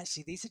 And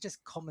actually, these are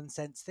just common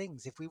sense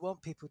things. If we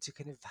want people to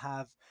kind of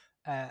have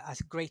a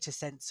greater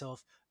sense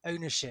of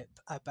ownership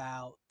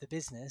about the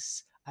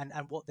business and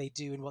what they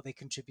do and what they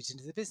contribute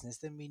into the business,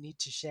 then we need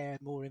to share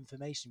more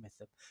information with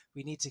them.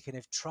 We need to kind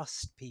of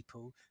trust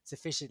people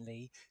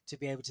sufficiently to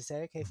be able to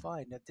say, okay,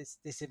 fine,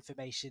 this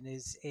information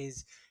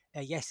is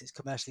yes, it's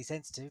commercially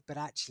sensitive, but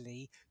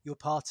actually you're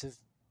part of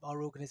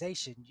our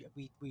organization.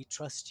 We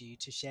trust you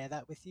to share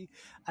that with you.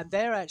 And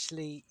they're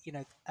actually,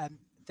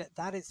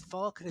 that is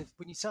far kind of,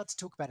 when you start to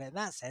talk about it in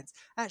that sense,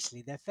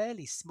 actually they're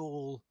fairly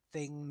small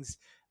things.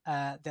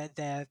 They're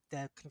kind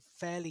of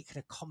fairly kind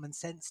of common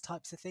sense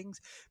types of things,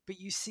 but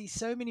you see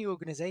so many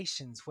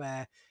organizations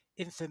where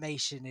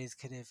information is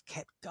kind of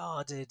kept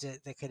guarded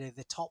at the kind of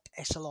the top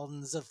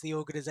echelons of the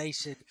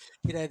organization.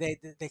 They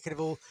kind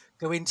of all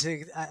go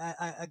into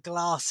a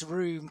glass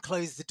room,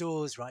 close the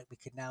doors, right, we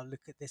can now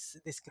look at this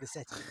kind of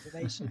set of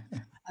information.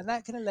 And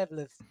that kind of level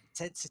of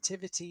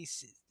sensitivity,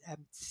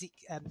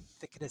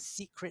 the kind of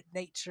secret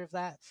nature of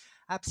that,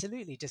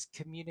 absolutely just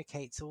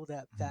communicates all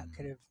that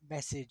kind of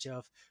message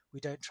of, we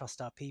don't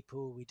trust our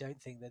people, we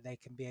don't think that they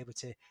can be able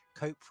to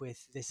cope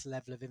with this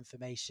level of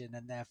information,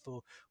 and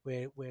therefore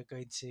we're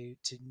going to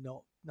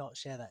not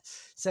share that.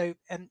 So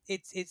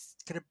it's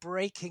kind of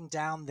breaking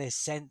down this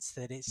sense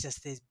that it's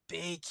just this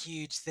big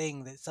huge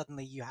thing that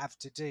suddenly you have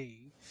to do,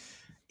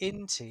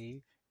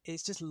 into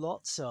it's just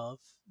lots of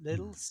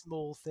little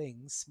small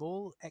things,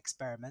 small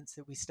experiments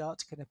that we start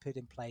to kind of put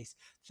in place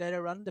that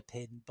are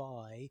underpinned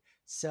by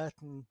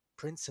certain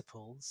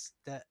principles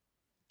that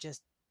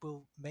just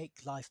will make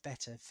life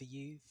better for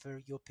you,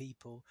 for your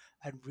people,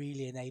 and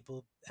really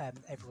enable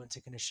everyone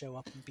to kind of show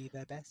up and be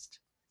their best.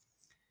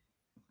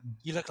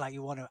 You look like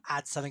you want to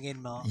add something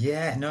in, Mark.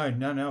 Yeah,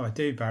 no, I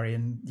do, Barry.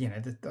 And,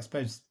 I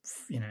suppose,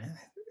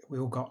 we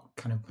all got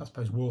kind of, I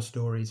suppose, war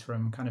stories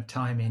from kind of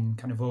time in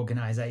kind of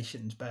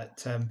organizations.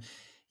 But,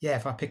 yeah,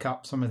 if I pick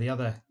up some of the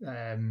other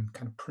kind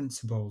of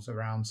principles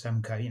around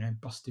Semco,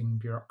 busting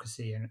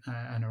bureaucracy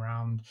and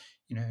around,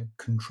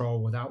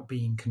 control without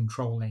being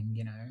controlling,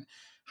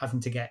 having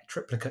to get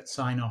triplicate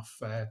sign off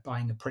for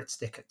buying a Pritt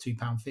stick at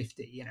 £2.50,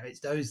 it's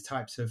those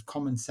types of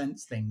common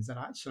sense things that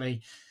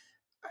actually,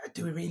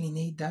 do we really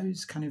need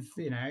those kind of,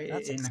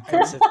 That's in a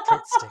expensive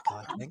Pritt stick,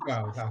 I think.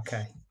 well,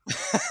 okay.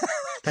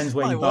 Depends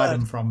where My you buy word.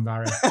 them from,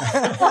 Barry.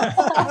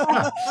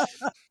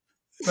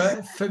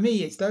 But for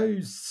me, it's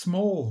those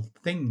small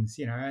things,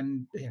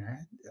 and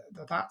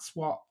that's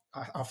what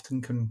I often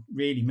can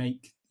really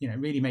make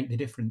the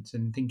difference.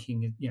 And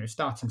thinking,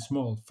 starting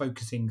small,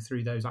 focusing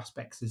through those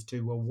aspects as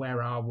to, well,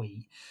 where are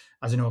we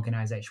as an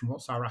organisation?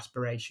 What's our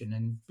aspiration?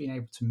 And being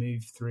able to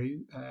move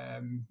through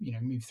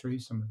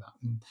some of that.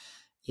 And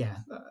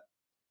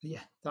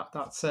yeah,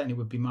 that certainly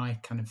would be my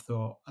kind of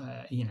thought.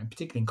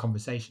 Particularly in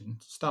conversation,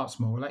 start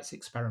small, let's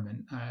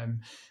experiment,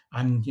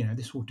 and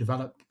this will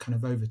develop kind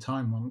of over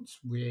time once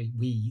we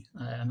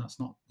and that's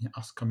not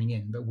us coming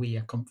in, but we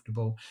are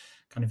comfortable,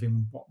 kind of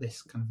in what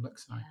this kind of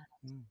looks like.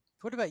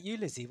 What about you,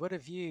 Lizzie? What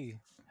have you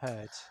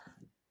heard?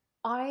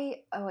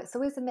 It's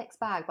always a mixed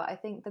bag, but I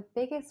think the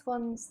biggest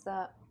ones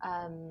that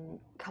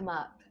come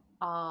up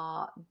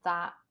are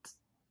that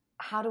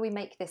how do we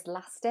make this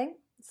lasting?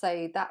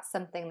 So that's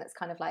something that's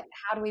kind of like,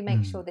 how do we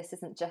make sure this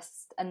isn't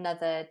just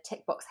another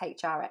tick box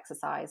HR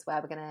exercise where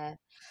we're going to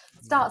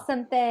start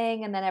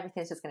something and then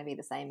everything's just going to be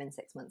the same in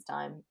 6 months'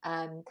 time?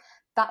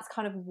 That's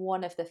kind of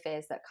one of the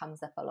fears that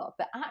comes up a lot.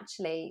 But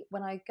actually,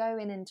 when I go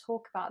in and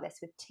talk about this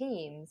with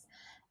teams,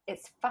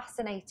 it's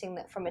fascinating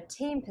that from a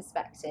team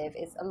perspective,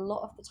 is a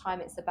lot of the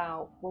time it's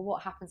about, well,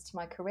 what happens to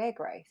my career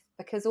growth?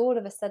 Because all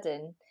of a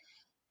sudden,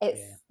 it's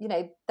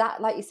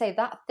that, like you say,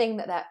 that thing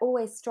that they're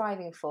always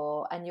striving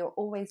for, and you're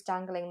always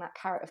dangling that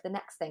carrot of the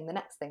next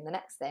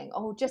thing,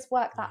 oh, just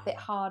work that bit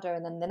harder,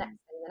 and then the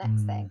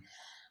next thing.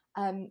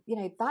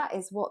 That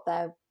is what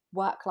their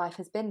work life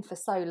has been for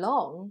so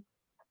long,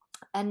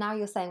 and now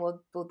you're saying,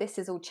 well, this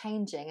is all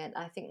changing. And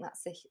I think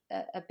that's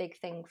a big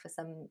thing for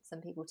some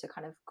people to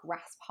kind of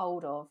grasp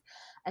hold of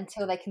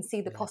until they can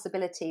see the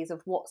possibilities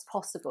of what's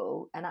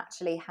possible, and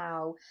actually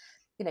how,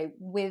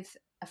 with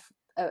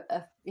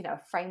a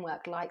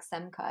framework like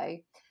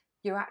Semco,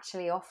 you're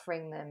actually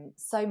offering them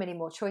so many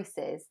more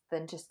choices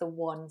than just the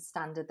one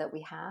standard that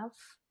we have.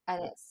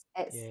 And it's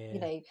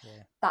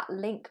that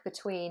link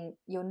between,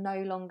 you're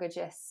no longer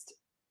just,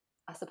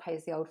 I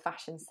suppose the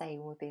old-fashioned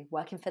saying would be,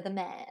 working for the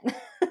man.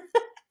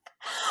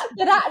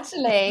 But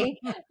actually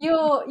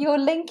you're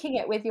linking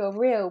it with your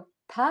real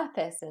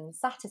purpose and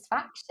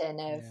satisfaction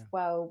of,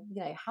 well,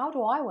 how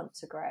do I want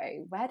to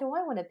grow? Where do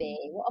I want to be?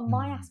 What are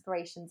my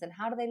aspirations, and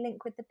how do they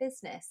link with the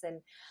business?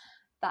 And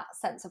that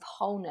sense of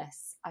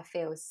wholeness, I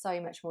feel, is so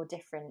much more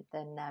different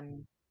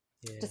than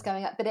just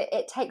going up. But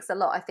it takes a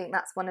lot. I think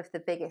that's one of the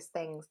biggest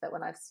things that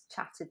when I've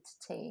chatted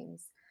to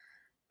teams,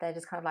 they're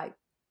just kind of like,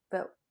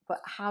 but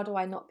how do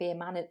I not be a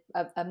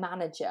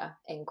manager,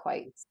 in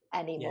quotes,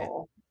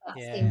 anymore? That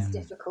seems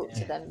difficult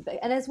to them.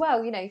 And as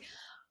well, I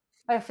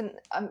often,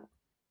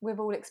 we've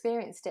all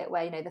experienced it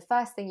where, the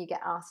first thing you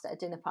get asked at a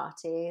dinner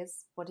party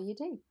is, what do you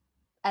do?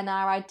 And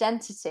our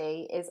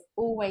identity is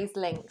always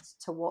linked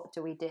to what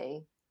do we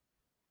do?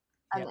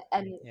 And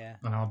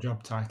our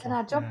job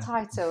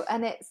title.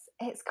 And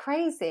it's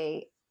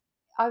crazy.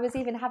 I was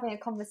even having a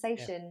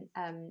conversation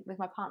with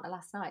my partner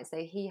last night. So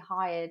he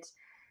hired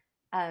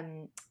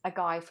a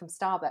guy from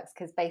Starbucks,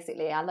 because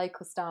basically our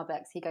local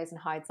Starbucks, he goes and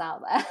hides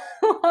out there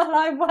while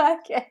I'm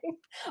working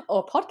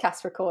or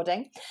podcast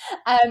recording,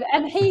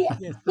 and he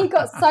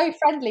got so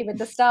friendly with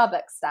the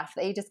Starbucks staff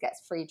that he just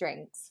gets free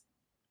drinks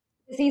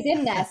because he's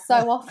in there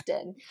so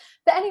often.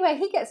 But anyway,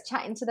 he gets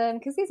chatting to them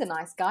because he's a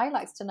nice guy,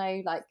 likes to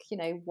know,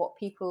 what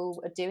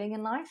people are doing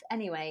in life.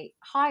 Anyway,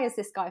 hires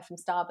this guy from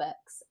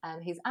Starbucks,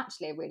 and he's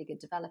actually a really good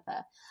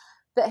developer.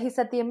 But he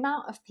said the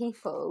amount of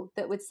people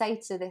that would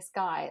say to this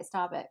guy at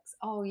Starbucks,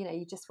 oh,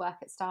 you just work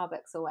at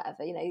Starbucks or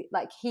whatever,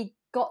 he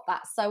got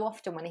that so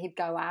often when he'd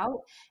go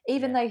out,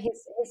 even though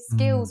his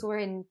skills were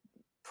in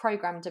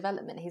program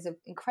development. He's an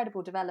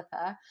incredible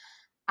developer.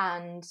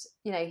 And,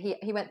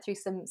 he went through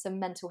some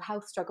mental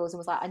health struggles and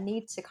was like, I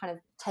need to kind of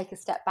take a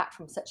step back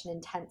from such an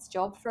intense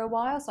job for a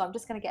while. So I'm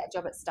just going to get a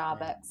job at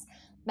Starbucks,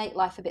 make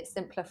life a bit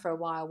simpler for a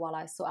while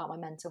I sort out my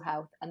mental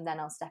health, and then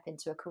I'll step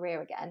into a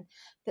career again.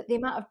 But the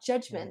amount of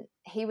judgment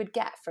he would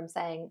get from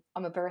saying,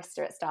 I'm a barista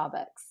at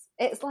Starbucks,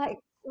 it's like,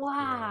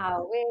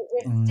 wow,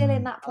 we're still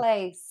in that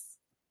place.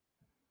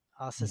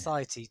 Our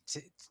society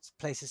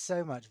places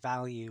so much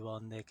value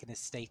on the kind of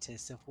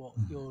status of what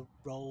your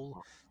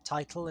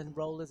title and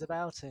role is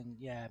about, and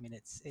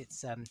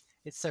it's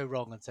so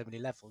wrong on so many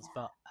levels,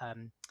 but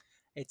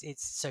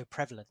it's so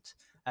prevalent.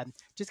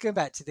 Just going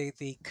back to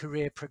the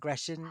career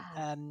progression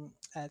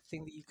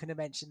thing that you kind of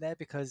mentioned there,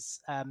 because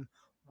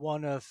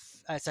one of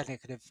certainly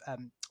kind of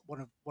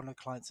one of the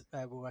clients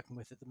we're working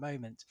with at the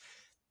moment,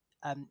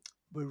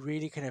 we're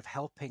really kind of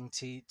helping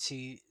to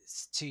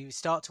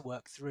start to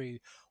work through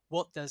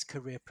what does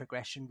career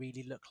progression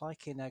really look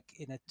like in a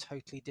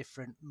totally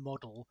different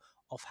model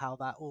of how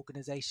that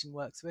organization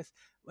looks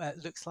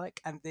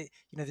like. And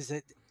there's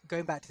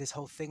going back to this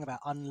whole thing about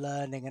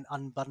unlearning and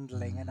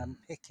unbundling and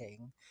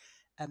unpicking.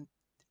 And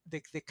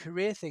the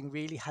career thing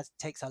really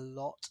takes a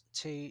lot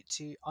to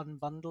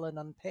unbundle and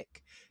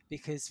unpick,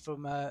 because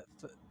from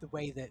the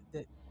way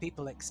that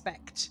people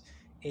expect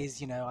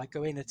is, I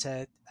go in at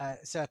a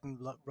certain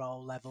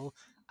role level,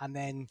 and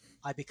then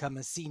I become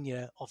a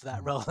senior of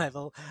that role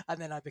level,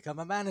 and then I become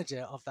a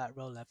manager of that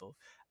role level.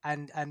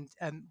 And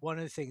one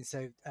of the things,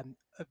 a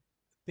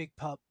big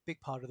part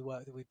of the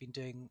work that we've been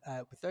doing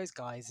with those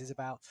guys is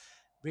about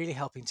really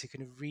helping to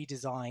kind of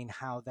redesign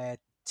how their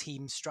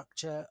team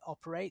structure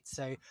operates.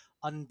 So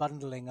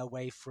unbundling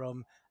away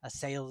from a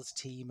sales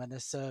team and a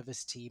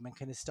service team, and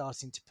kind of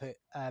starting to put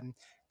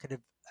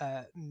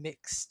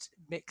mixed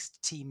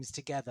teams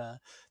together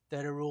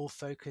that are all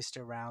focused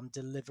around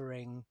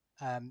delivering,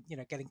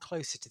 getting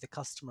closer to the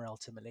customer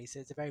ultimately. So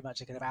it's very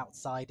much a kind of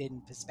outside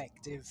in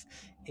perspective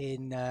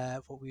in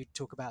what we would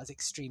talk about as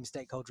extreme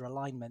stakeholder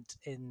alignment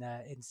in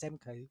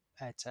SEMCO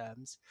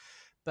terms.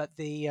 But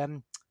the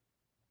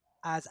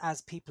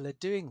as people are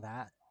doing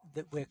that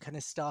we're kind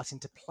of starting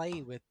to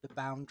play with the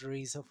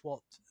boundaries of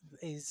what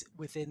is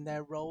within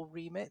their role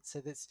remit. So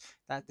this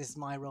is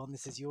my role and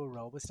this is your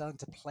role. We're starting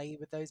to play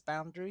with those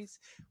boundaries,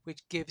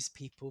 which gives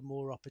people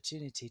more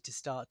opportunity to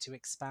start to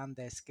expand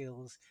their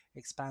skills,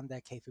 expand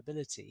their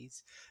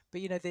capabilities.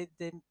 But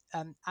the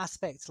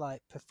aspects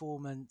like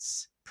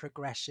performance,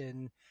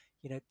 progression,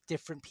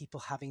 different people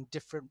having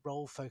different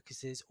role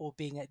focuses or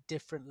being at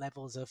different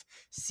levels of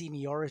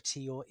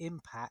seniority or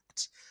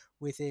impact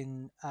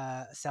within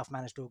a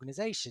self-managed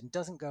organization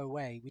doesn't go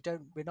away.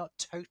 We're not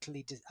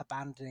totally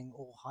abandoning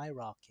all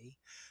hierarchy,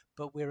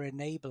 but we're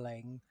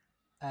enabling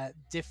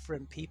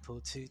different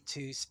people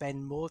to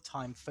spend more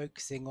time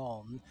focusing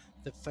on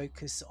the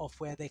focus of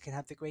where they can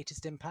have the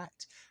greatest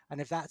impact.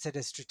 And if that's at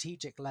a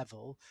strategic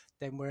level,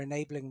 then we're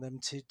enabling them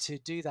to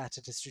do that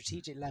at a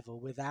strategic level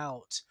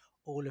without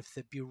all of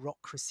the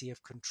bureaucracy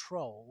of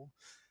control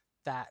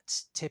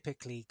that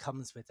typically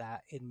comes with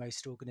that in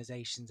most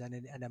organizations and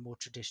in a more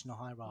traditional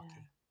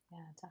hierarchy. Yeah,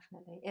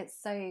 definitely. It's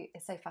so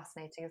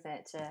fascinating, isn't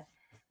it?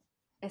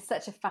 It's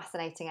such a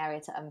fascinating area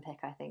to unpick.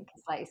 I think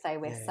it's like you say,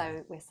 we're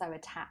so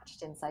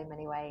attached in so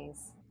many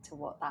ways to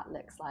what that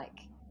looks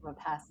like from a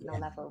personal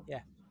level.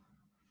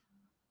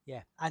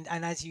 Yeah. And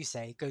as you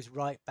say, it goes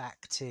right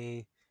back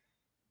to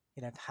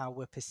how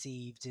we're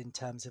perceived in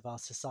terms of our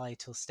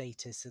societal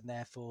status, and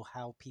therefore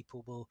how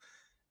people will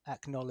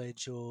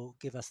acknowledge or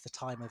give us the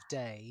time of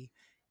day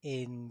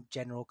in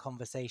general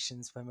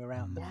conversations when we're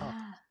out in the pub.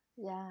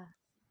 Yeah.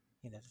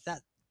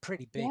 That's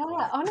pretty big, Yeah,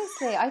 right?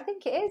 honestly, I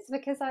think it is,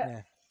 because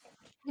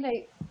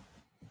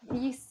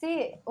you see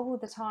it all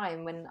the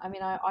time.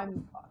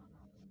 I'm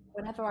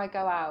whenever I go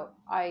out,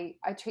 I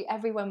treat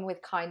everyone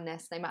with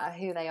kindness, no matter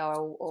who they are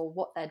or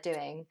what they're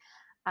doing.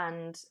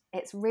 And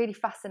it's really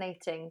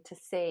fascinating to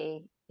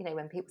see,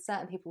 when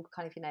certain people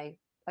kind of,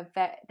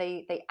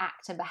 they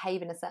act and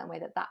behave in a certain way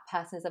that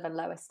person is of a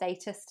lower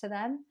status to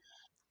them.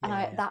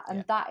 And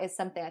that is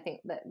something I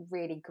think that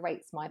really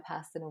grates my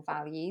personal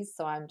values.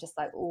 So I'm just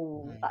like,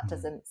 oh, that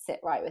doesn't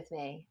sit right with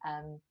me.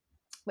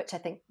 Which I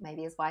think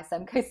maybe is why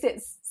SEMCO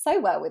sits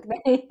so well with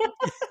me.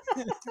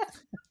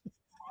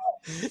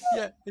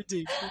 Yeah,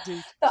 indeed.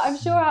 But I'm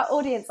sure our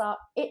audience are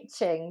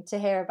itching to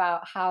hear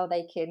about how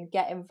they can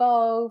get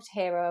involved,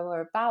 hear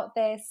more about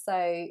this.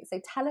 So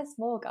tell us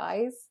more,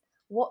 guys.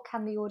 What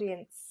can the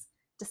audience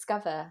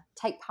discover,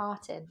 take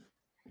part in?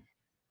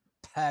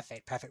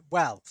 Perfect.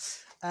 Well,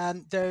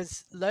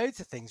 there's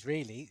loads of things,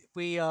 really.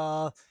 We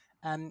are,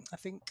 I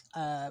think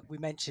we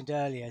mentioned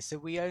earlier, so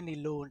we only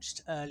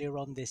launched earlier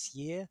on this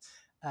year,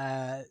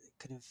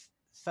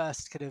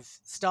 first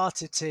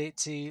started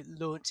to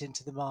launch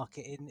into the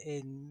market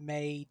in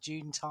May,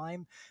 June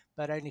time,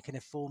 but only kind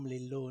of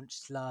formally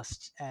launched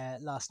last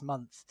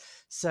month.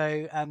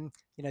 So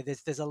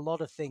there's a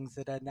lot of things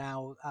that are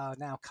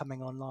now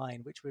coming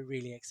online, which we're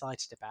really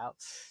excited about.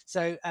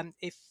 So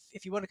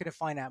if you want to kind of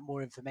find out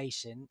more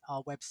information,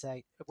 our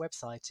website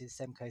is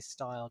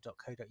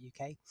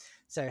semcostyle.co.uk.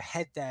 So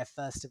head there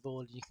first of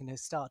all, and you can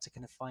start to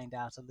kind of find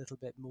out a little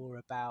bit more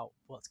about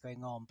what's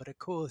going on. But of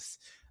course,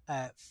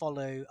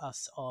 follow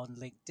us on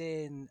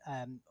LinkedIn,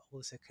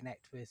 also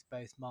connect with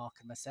both Mark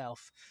and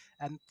myself.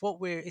 And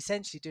what we're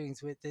essentially doing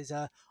is there's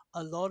a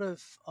lot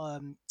of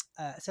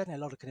certainly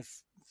a lot of kind of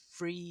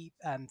free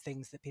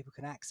things that people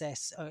can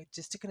access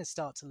just to kind of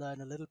start to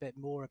learn a little bit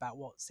more about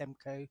what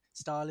SEMCO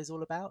Style is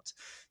all about.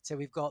 So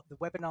we've got the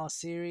webinar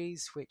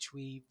series, which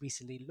we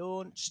recently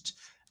launched.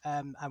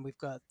 And we've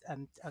got a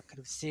kind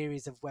of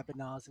series of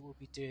webinars that we'll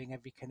be doing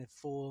every kind of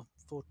 4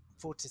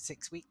 to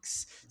 6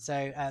 weeks.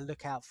 So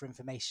look out for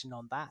information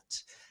on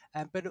that.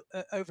 But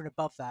over and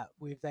above that,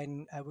 we're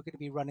going to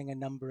be running a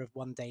number of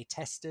one-day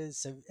testers,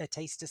 so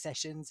taster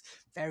sessions,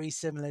 very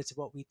similar to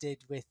what we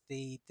did with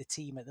the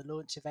team at the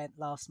launch event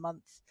last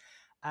month.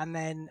 And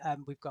then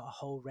we've got a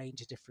whole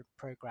range of different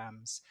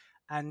programs.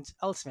 And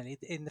ultimately,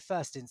 in the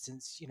first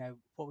instance,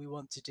 what we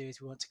want to do is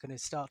we want to kind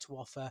of start to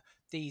offer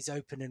these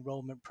open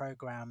enrollment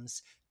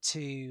programs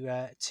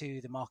to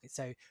the market.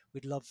 So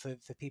we'd love for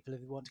people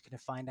who want to kind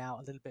of find out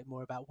a little bit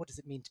more about what does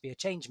it mean to be a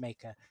change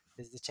maker.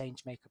 There's the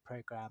Change Maker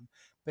program.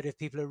 But if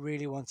people are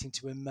really wanting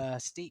to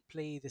immerse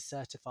deeply, the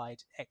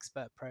Certified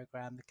Expert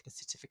program, the kind of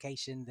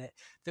certification that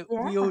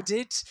we all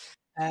did,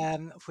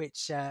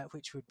 which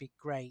would be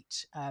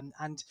great.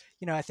 And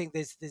I think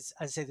there's as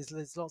I say,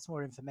 there's lots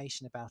more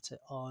information about it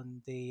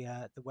on the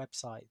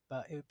website.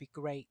 But it would be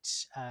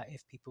great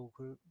if people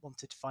who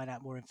wanted to find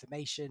out more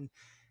information,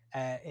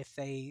 if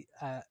they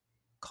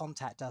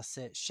contact us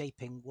at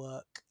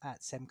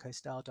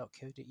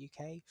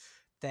shapingwork@semcostyle.co.uk,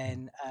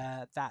 then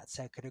that's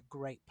a kind of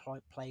great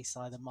place.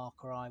 Either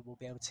Mark or I will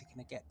be able to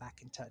kind of get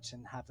back in touch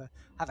and have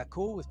a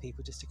call with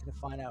people just to kind of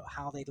find out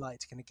how they'd like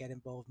to kind of get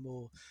involved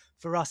more.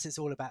 For us, it's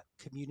all about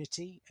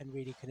community and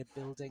really kind of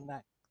building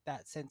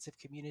that sense of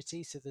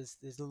community. So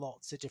there's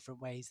lots of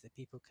different ways that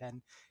people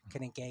can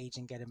engage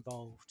and get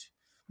involved.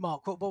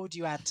 Mark, what would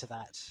you add to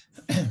that?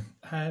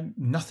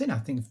 Nothing. I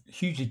think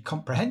hugely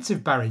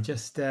comprehensive, Barry.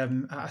 Just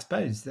I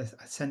suppose a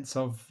sense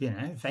of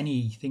if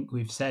anything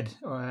we've said,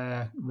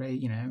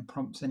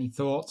 prompts any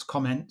thoughts,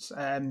 comments.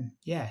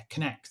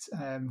 Connect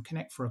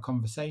for a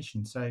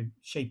conversation. So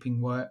shaping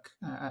work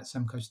at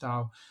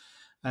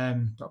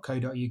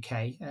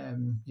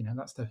semcostyle.co.uk.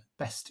 That's the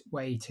best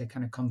way to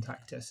kind of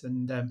contact us.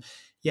 And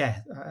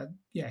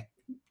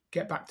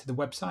get back to the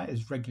website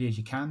as regularly as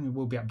you can.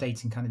 We'll be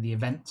updating kind of the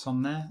events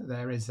on there.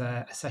 There is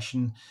a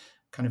session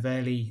kind of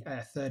early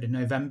 3rd of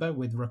November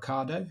with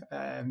Ricardo.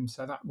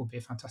 So that will be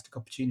a fantastic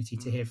opportunity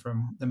to hear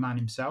from the man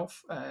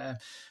himself.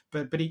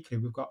 But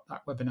equally, we've got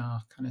that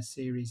webinar kind of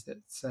series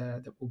that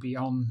will be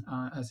on,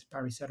 as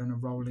Barry said, on a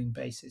rolling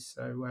basis.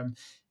 So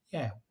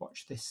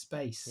watch this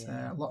space.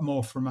 A lot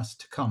more from us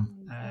to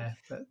come.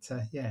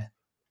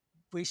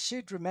 We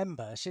should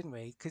remember, shouldn't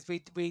we? Because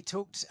we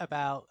talked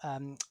about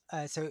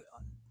so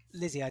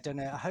Lizzie, I don't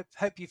know. I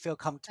hope you feel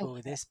comfortable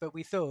with this, but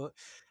we thought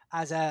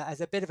as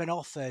a bit of an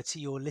offer to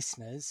your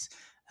listeners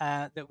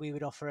that we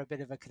would offer a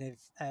bit of a kind of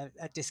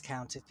a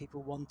discount if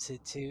people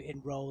wanted to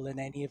enroll in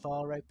any of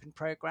our open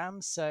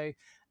programs. So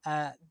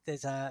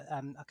there's a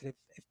kind of,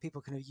 if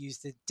people kind of use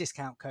the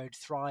discount code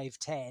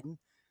Thrive10,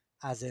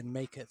 as in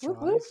make it thrive.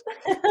 Whoop,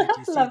 whoop. Did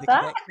you see Love the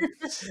that.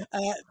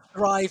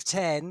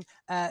 Thrive10,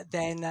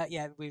 then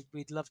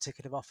we'd love to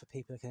kind of offer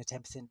people a kind of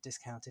 10%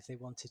 discount if they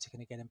wanted to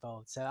kind of get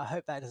involved. So I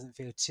hope that doesn't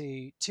feel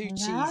too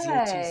cheesy or too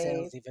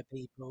salesy for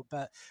people,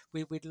 but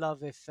we'd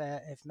love if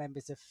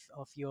members of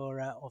your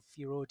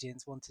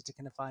audience wanted to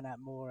kind of find out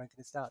more and kind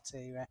of start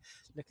to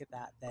look at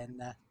that, then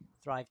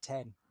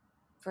Thrive10.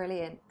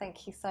 Brilliant.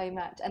 Thank you so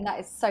much. And that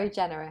is so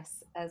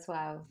generous as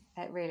well.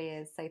 It really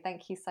is. So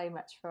thank you so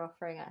much for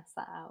offering us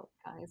that out,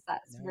 guys.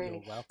 That's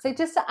really welcome. So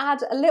just to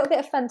add a little bit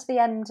of fun to the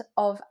end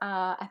of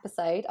our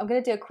episode, I'm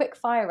going to do a quick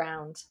fire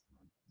round.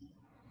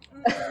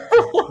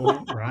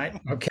 Right.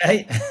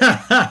 Okay.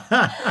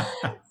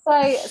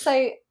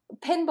 So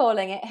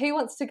pinballing it, who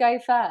wants to go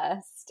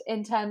first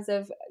in terms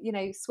of,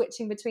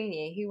 switching between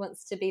you? Who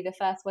wants to be the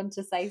first one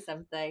to say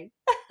something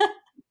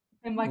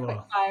in my quick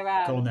fire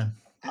round? Go on then.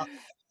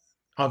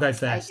 I'll go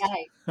first.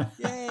 Okay.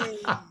 Yay.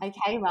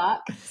 Okay,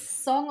 Mark.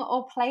 Song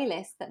or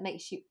playlist that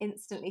makes you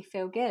instantly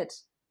feel good?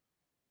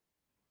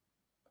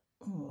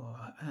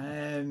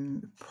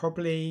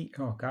 Probably.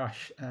 Oh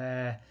gosh.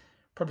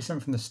 Probably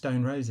something from the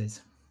Stone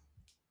Roses.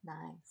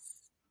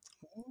 Nice.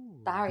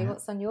 Ooh. Barry,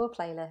 what's on your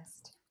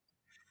playlist?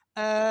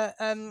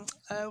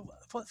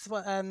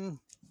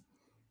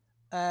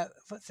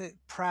 What's it?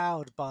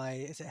 Proud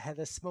by, is it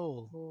Heather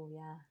Small? Oh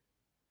yeah.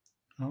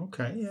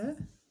 Okay. Yeah.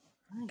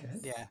 Nice. Okay.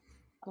 Yeah.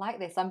 I like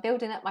this. I'm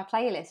building up my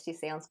playlist, you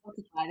see, on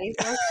Spotify.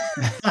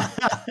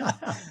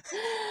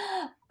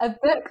 A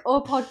book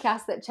or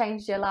podcast that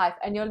changed your life,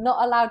 and you're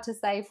not allowed to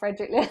say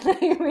Frederick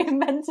Lindley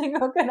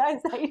Reinventing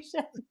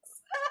Organizations.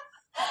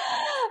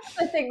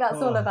 I think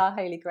that's all of our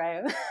Holy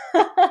Grail.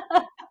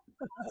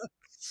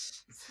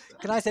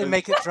 Can I say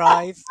Make It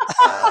Thrive?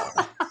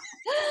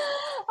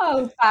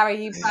 Oh,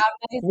 Barry, you proud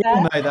we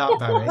all know that,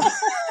 Barry.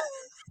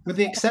 With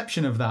the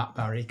exception of that,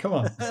 Barry. Come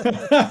on.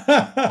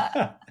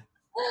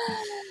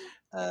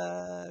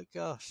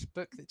 Gosh,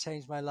 book that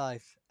changed my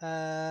life.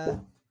 I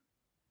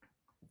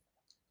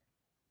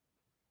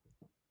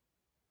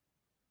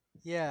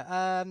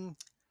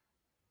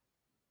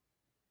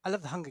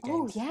love The Hunger Games.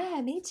 Oh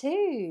yeah, me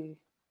too.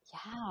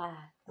 Yeah,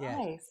 Yeah.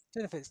 nice.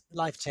 Don't know if it's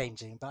life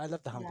changing, but I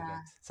love The Hunger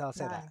Games, so I'll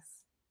say that.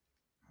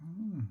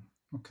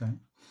 Okay.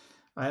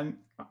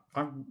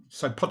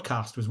 So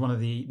podcast was one of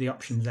the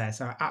options there.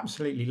 So I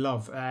absolutely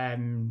love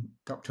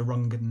Dr.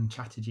 Rangan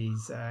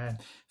Chatterjee's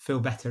Feel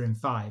Better in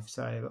 5.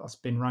 So that's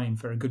been running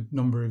for a good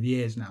number of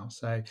years now.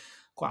 So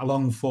quite a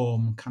long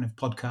form kind of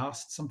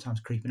podcast, sometimes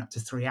creeping up to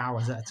 3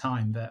 hours at a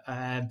time. But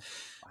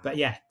but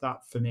yeah,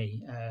 that for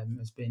me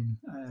has been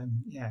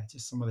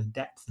just some of the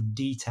depth and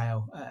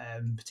detail,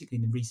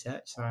 particularly in the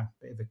research. So a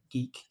bit of a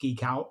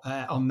geek out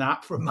on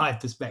that from my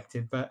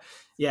perspective, but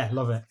yeah,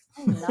 love it.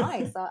 Oh,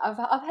 nice. I've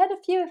heard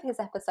a few of his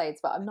episodes,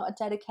 but I'm not a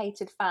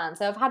dedicated fan.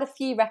 So I've had a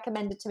few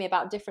recommended to me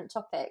about different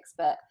topics,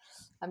 but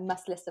I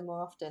must listen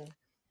more often.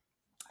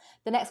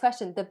 The next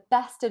question: the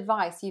best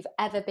advice you've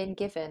ever been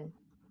given?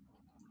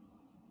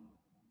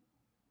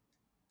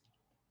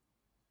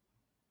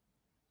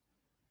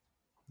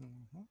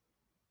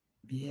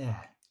 Yeah,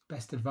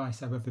 best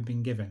advice I've ever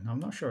been given. I'm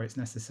not sure it's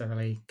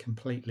necessarily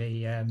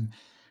completely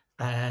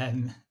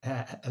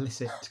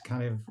illicit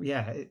kind of,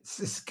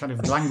 it's kind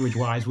of language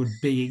wise would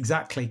be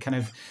exactly kind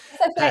of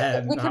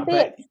we can be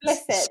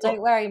explicit,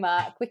 don't worry,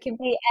 Mark, we can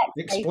be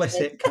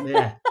explicit kind of,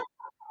 yeah.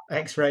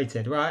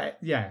 X-rated. Well,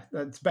 yeah,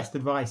 that's best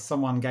advice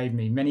someone gave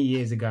me many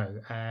years ago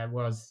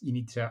was you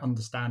need to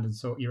understand and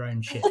sort your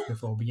own shit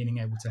before beginning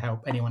able to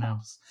help anyone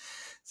else.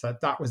 So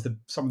that was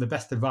some of the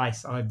best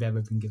advice I've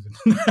ever been given.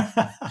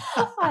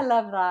 I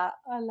love that.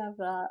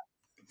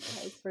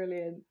 That's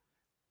brilliant.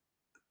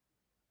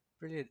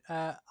 Brilliant.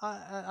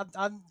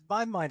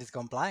 My mind has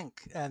gone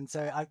blank, and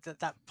so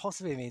that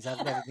possibly means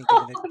I've never been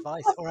given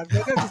advice, or maybe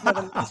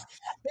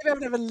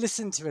I've never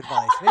listened to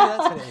advice. Maybe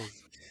that's what it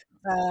is.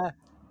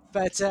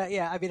 But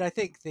yeah, I mean, I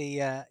think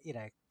the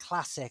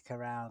classic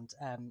around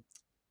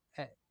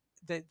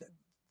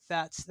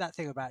that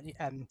thing about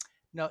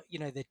not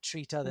they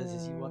treat others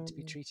as you want to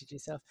be treated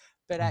yourself,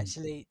 but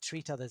actually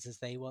treat others as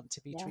they want to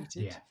be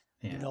treated.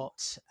 Yeah.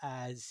 Not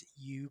as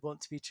you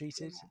want to be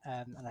treated.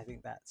 And I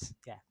think that's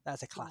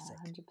a classic.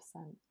 100%.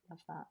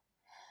 Love that.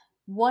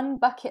 One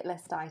bucket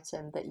list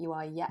item that you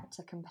are yet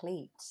to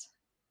complete.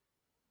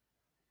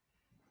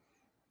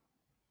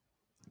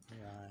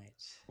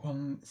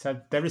 Right. So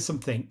there is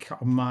something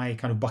on my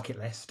kind of bucket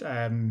list.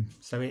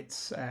 So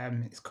it's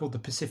called the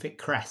Pacific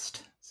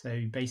Crest.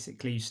 So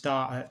basically, you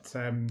start at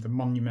the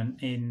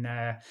monument in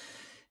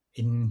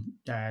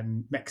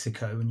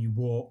Mexico, and you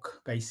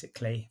walk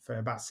basically for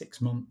about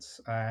 6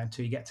 months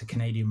until you get to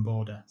Canadian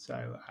border.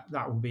 So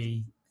that will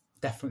be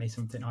definitely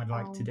something I'd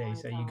like to do.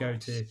 So you go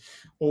to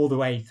all the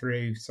way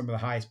through some of the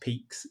highest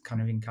peaks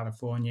kind of in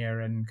California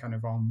and kind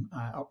of on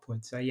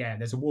upwards. So yeah,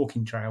 there's a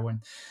walking trail,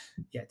 and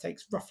yeah, it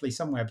takes roughly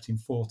somewhere between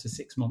 4 to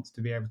 6 months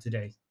to be able to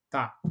do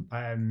that.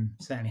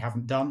 Certainly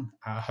haven't done.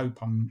 I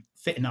hope I'm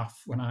fit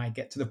enough when I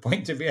get to the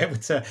point to be able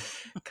to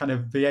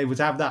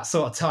have that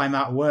sort of time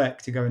out of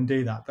work to go and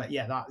do that. But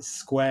yeah, that's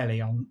squarely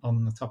on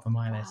the top of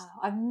my list.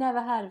 I've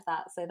never heard of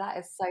that, so that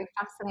is so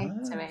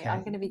fascinating to me.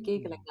 I'm going to be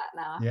Googling that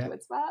now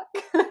afterwards, Mark.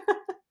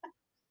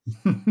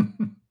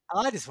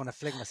 I just want to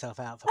fling myself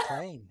out of a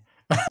plane.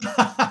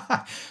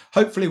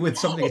 Hopefully with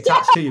something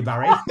attached to you,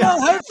 Barry. Well,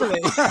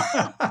 hopefully.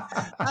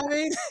 I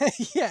mean,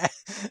 yeah.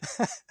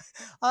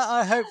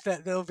 I hope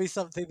that there'll be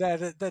something there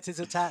that is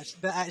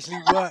attached that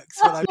actually works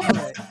when I'm on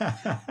it.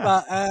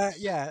 But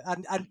yeah,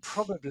 and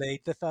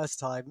probably the first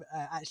time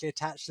actually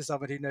attached to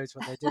someone who knows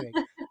what they're doing.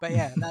 But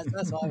yeah,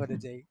 that's what I want to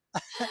do.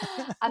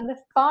 And the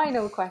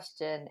final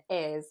question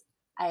is,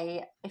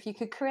 if you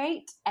could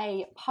create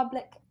a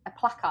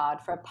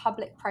placard for a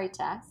public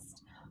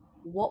protest,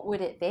 what would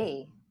it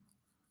be?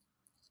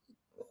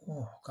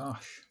 Oh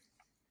gosh.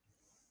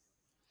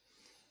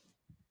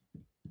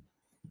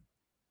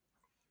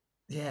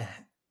 Yeah.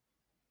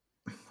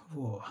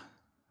 Whoa.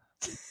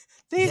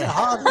 These are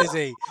hard,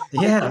 Lizzie.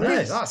 Yeah, I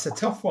know, that's a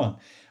tough one.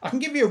 I can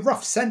give you a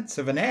rough sense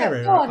of an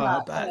area,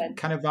 but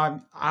kind of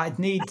I'd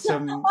need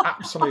some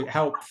absolute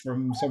help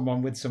from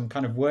someone with some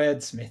kind of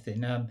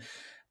wordsmithing. And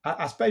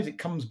I suppose it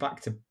comes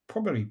back to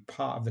probably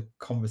part of the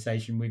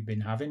conversation we've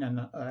been having,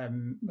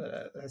 and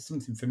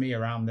something for me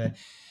around the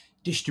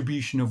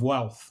distribution of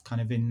wealth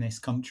kind of in this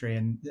country,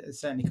 and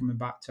certainly coming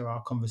back to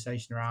our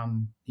conversation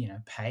around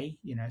pay.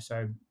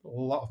 So a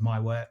lot of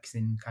my work's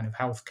in kind of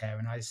healthcare,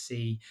 and I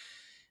see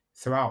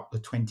throughout the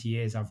 20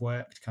 years I've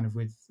worked kind of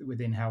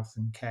within health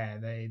and care,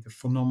 the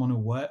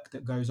phenomenal work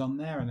that goes on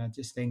there. And I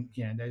just think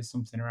there's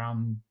something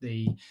around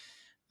the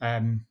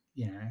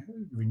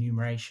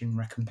remuneration,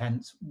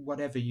 recompense,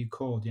 whatever you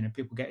called,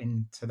 people get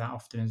into that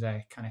often as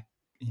a kind of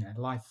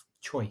life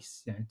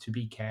choice, to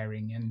be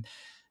caring. And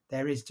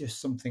there is just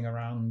something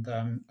around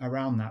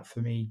that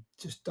for me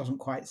just doesn't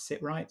quite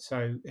sit right.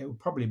 So it would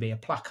probably be a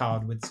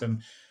placard with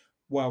some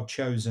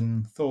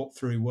well-chosen,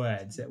 thought-through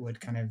words that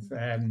would kind of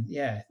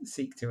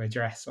seek to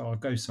address or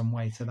go some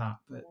way to that.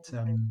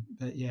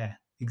 But yeah,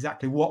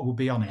 exactly what will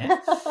be on it?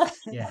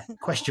 Yeah,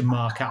 question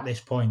mark at this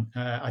point.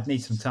 I'd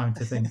need some time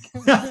to think.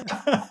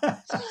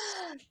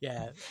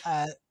 Yeah.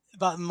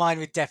 But mine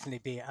would definitely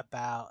be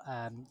about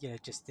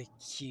just the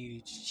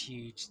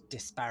huge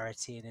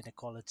disparity and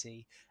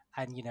inequality.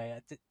 And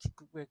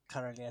we're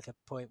currently at a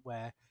point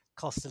where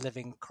cost of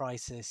living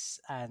crisis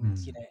and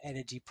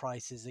energy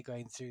prices are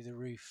going through the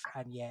roof,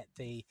 and yet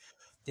the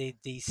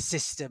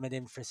system and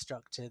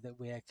infrastructure that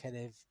we're kind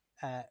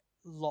of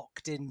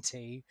locked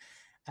into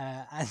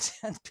and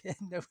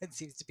no one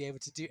seems to be able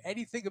to do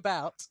anything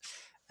about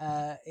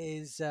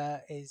is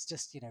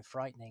just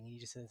frightening. You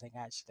just sort of think,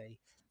 actually,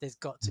 there's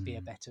got to be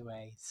a better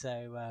way.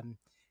 So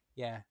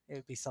yeah, it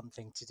would be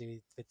something to do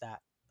with that,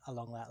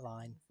 along that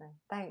line.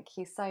 Thank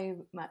you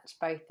so much,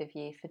 both of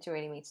you, for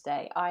joining me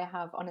today. I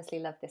have honestly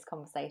loved this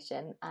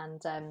conversation,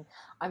 and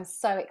I'm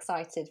so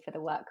excited for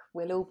the work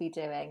we'll all be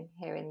doing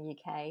here in the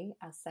UK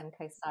as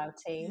Semco Style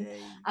team.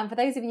 Yay. And for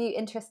those of you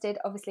interested,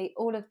 obviously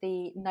all of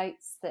the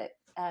notes that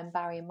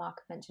Barry and Mark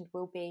have mentioned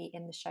will be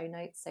in the show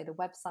notes, so the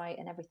website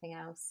and everything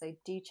else, so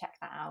do check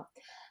that out.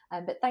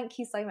 But thank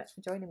you so much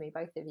for joining me,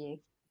 both of you.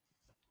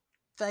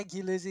 Thank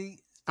you, Lizzie.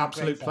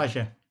 Absolute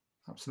pleasure.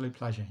 Absolute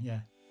pleasure,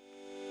 yeah.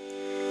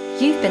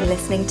 You've been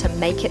listening to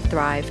Make It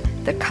Thrive,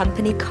 the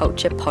Company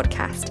Culture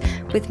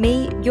Podcast, with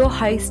me, your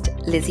host,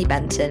 Lizzie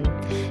Benton.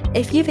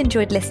 If you've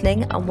enjoyed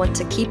listening and want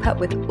to keep up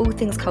with all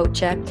things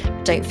culture,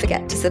 don't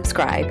forget to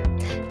subscribe.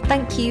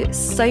 Thank you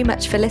so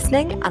much for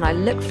listening, and I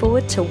look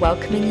forward to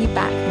welcoming you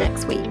back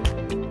next week.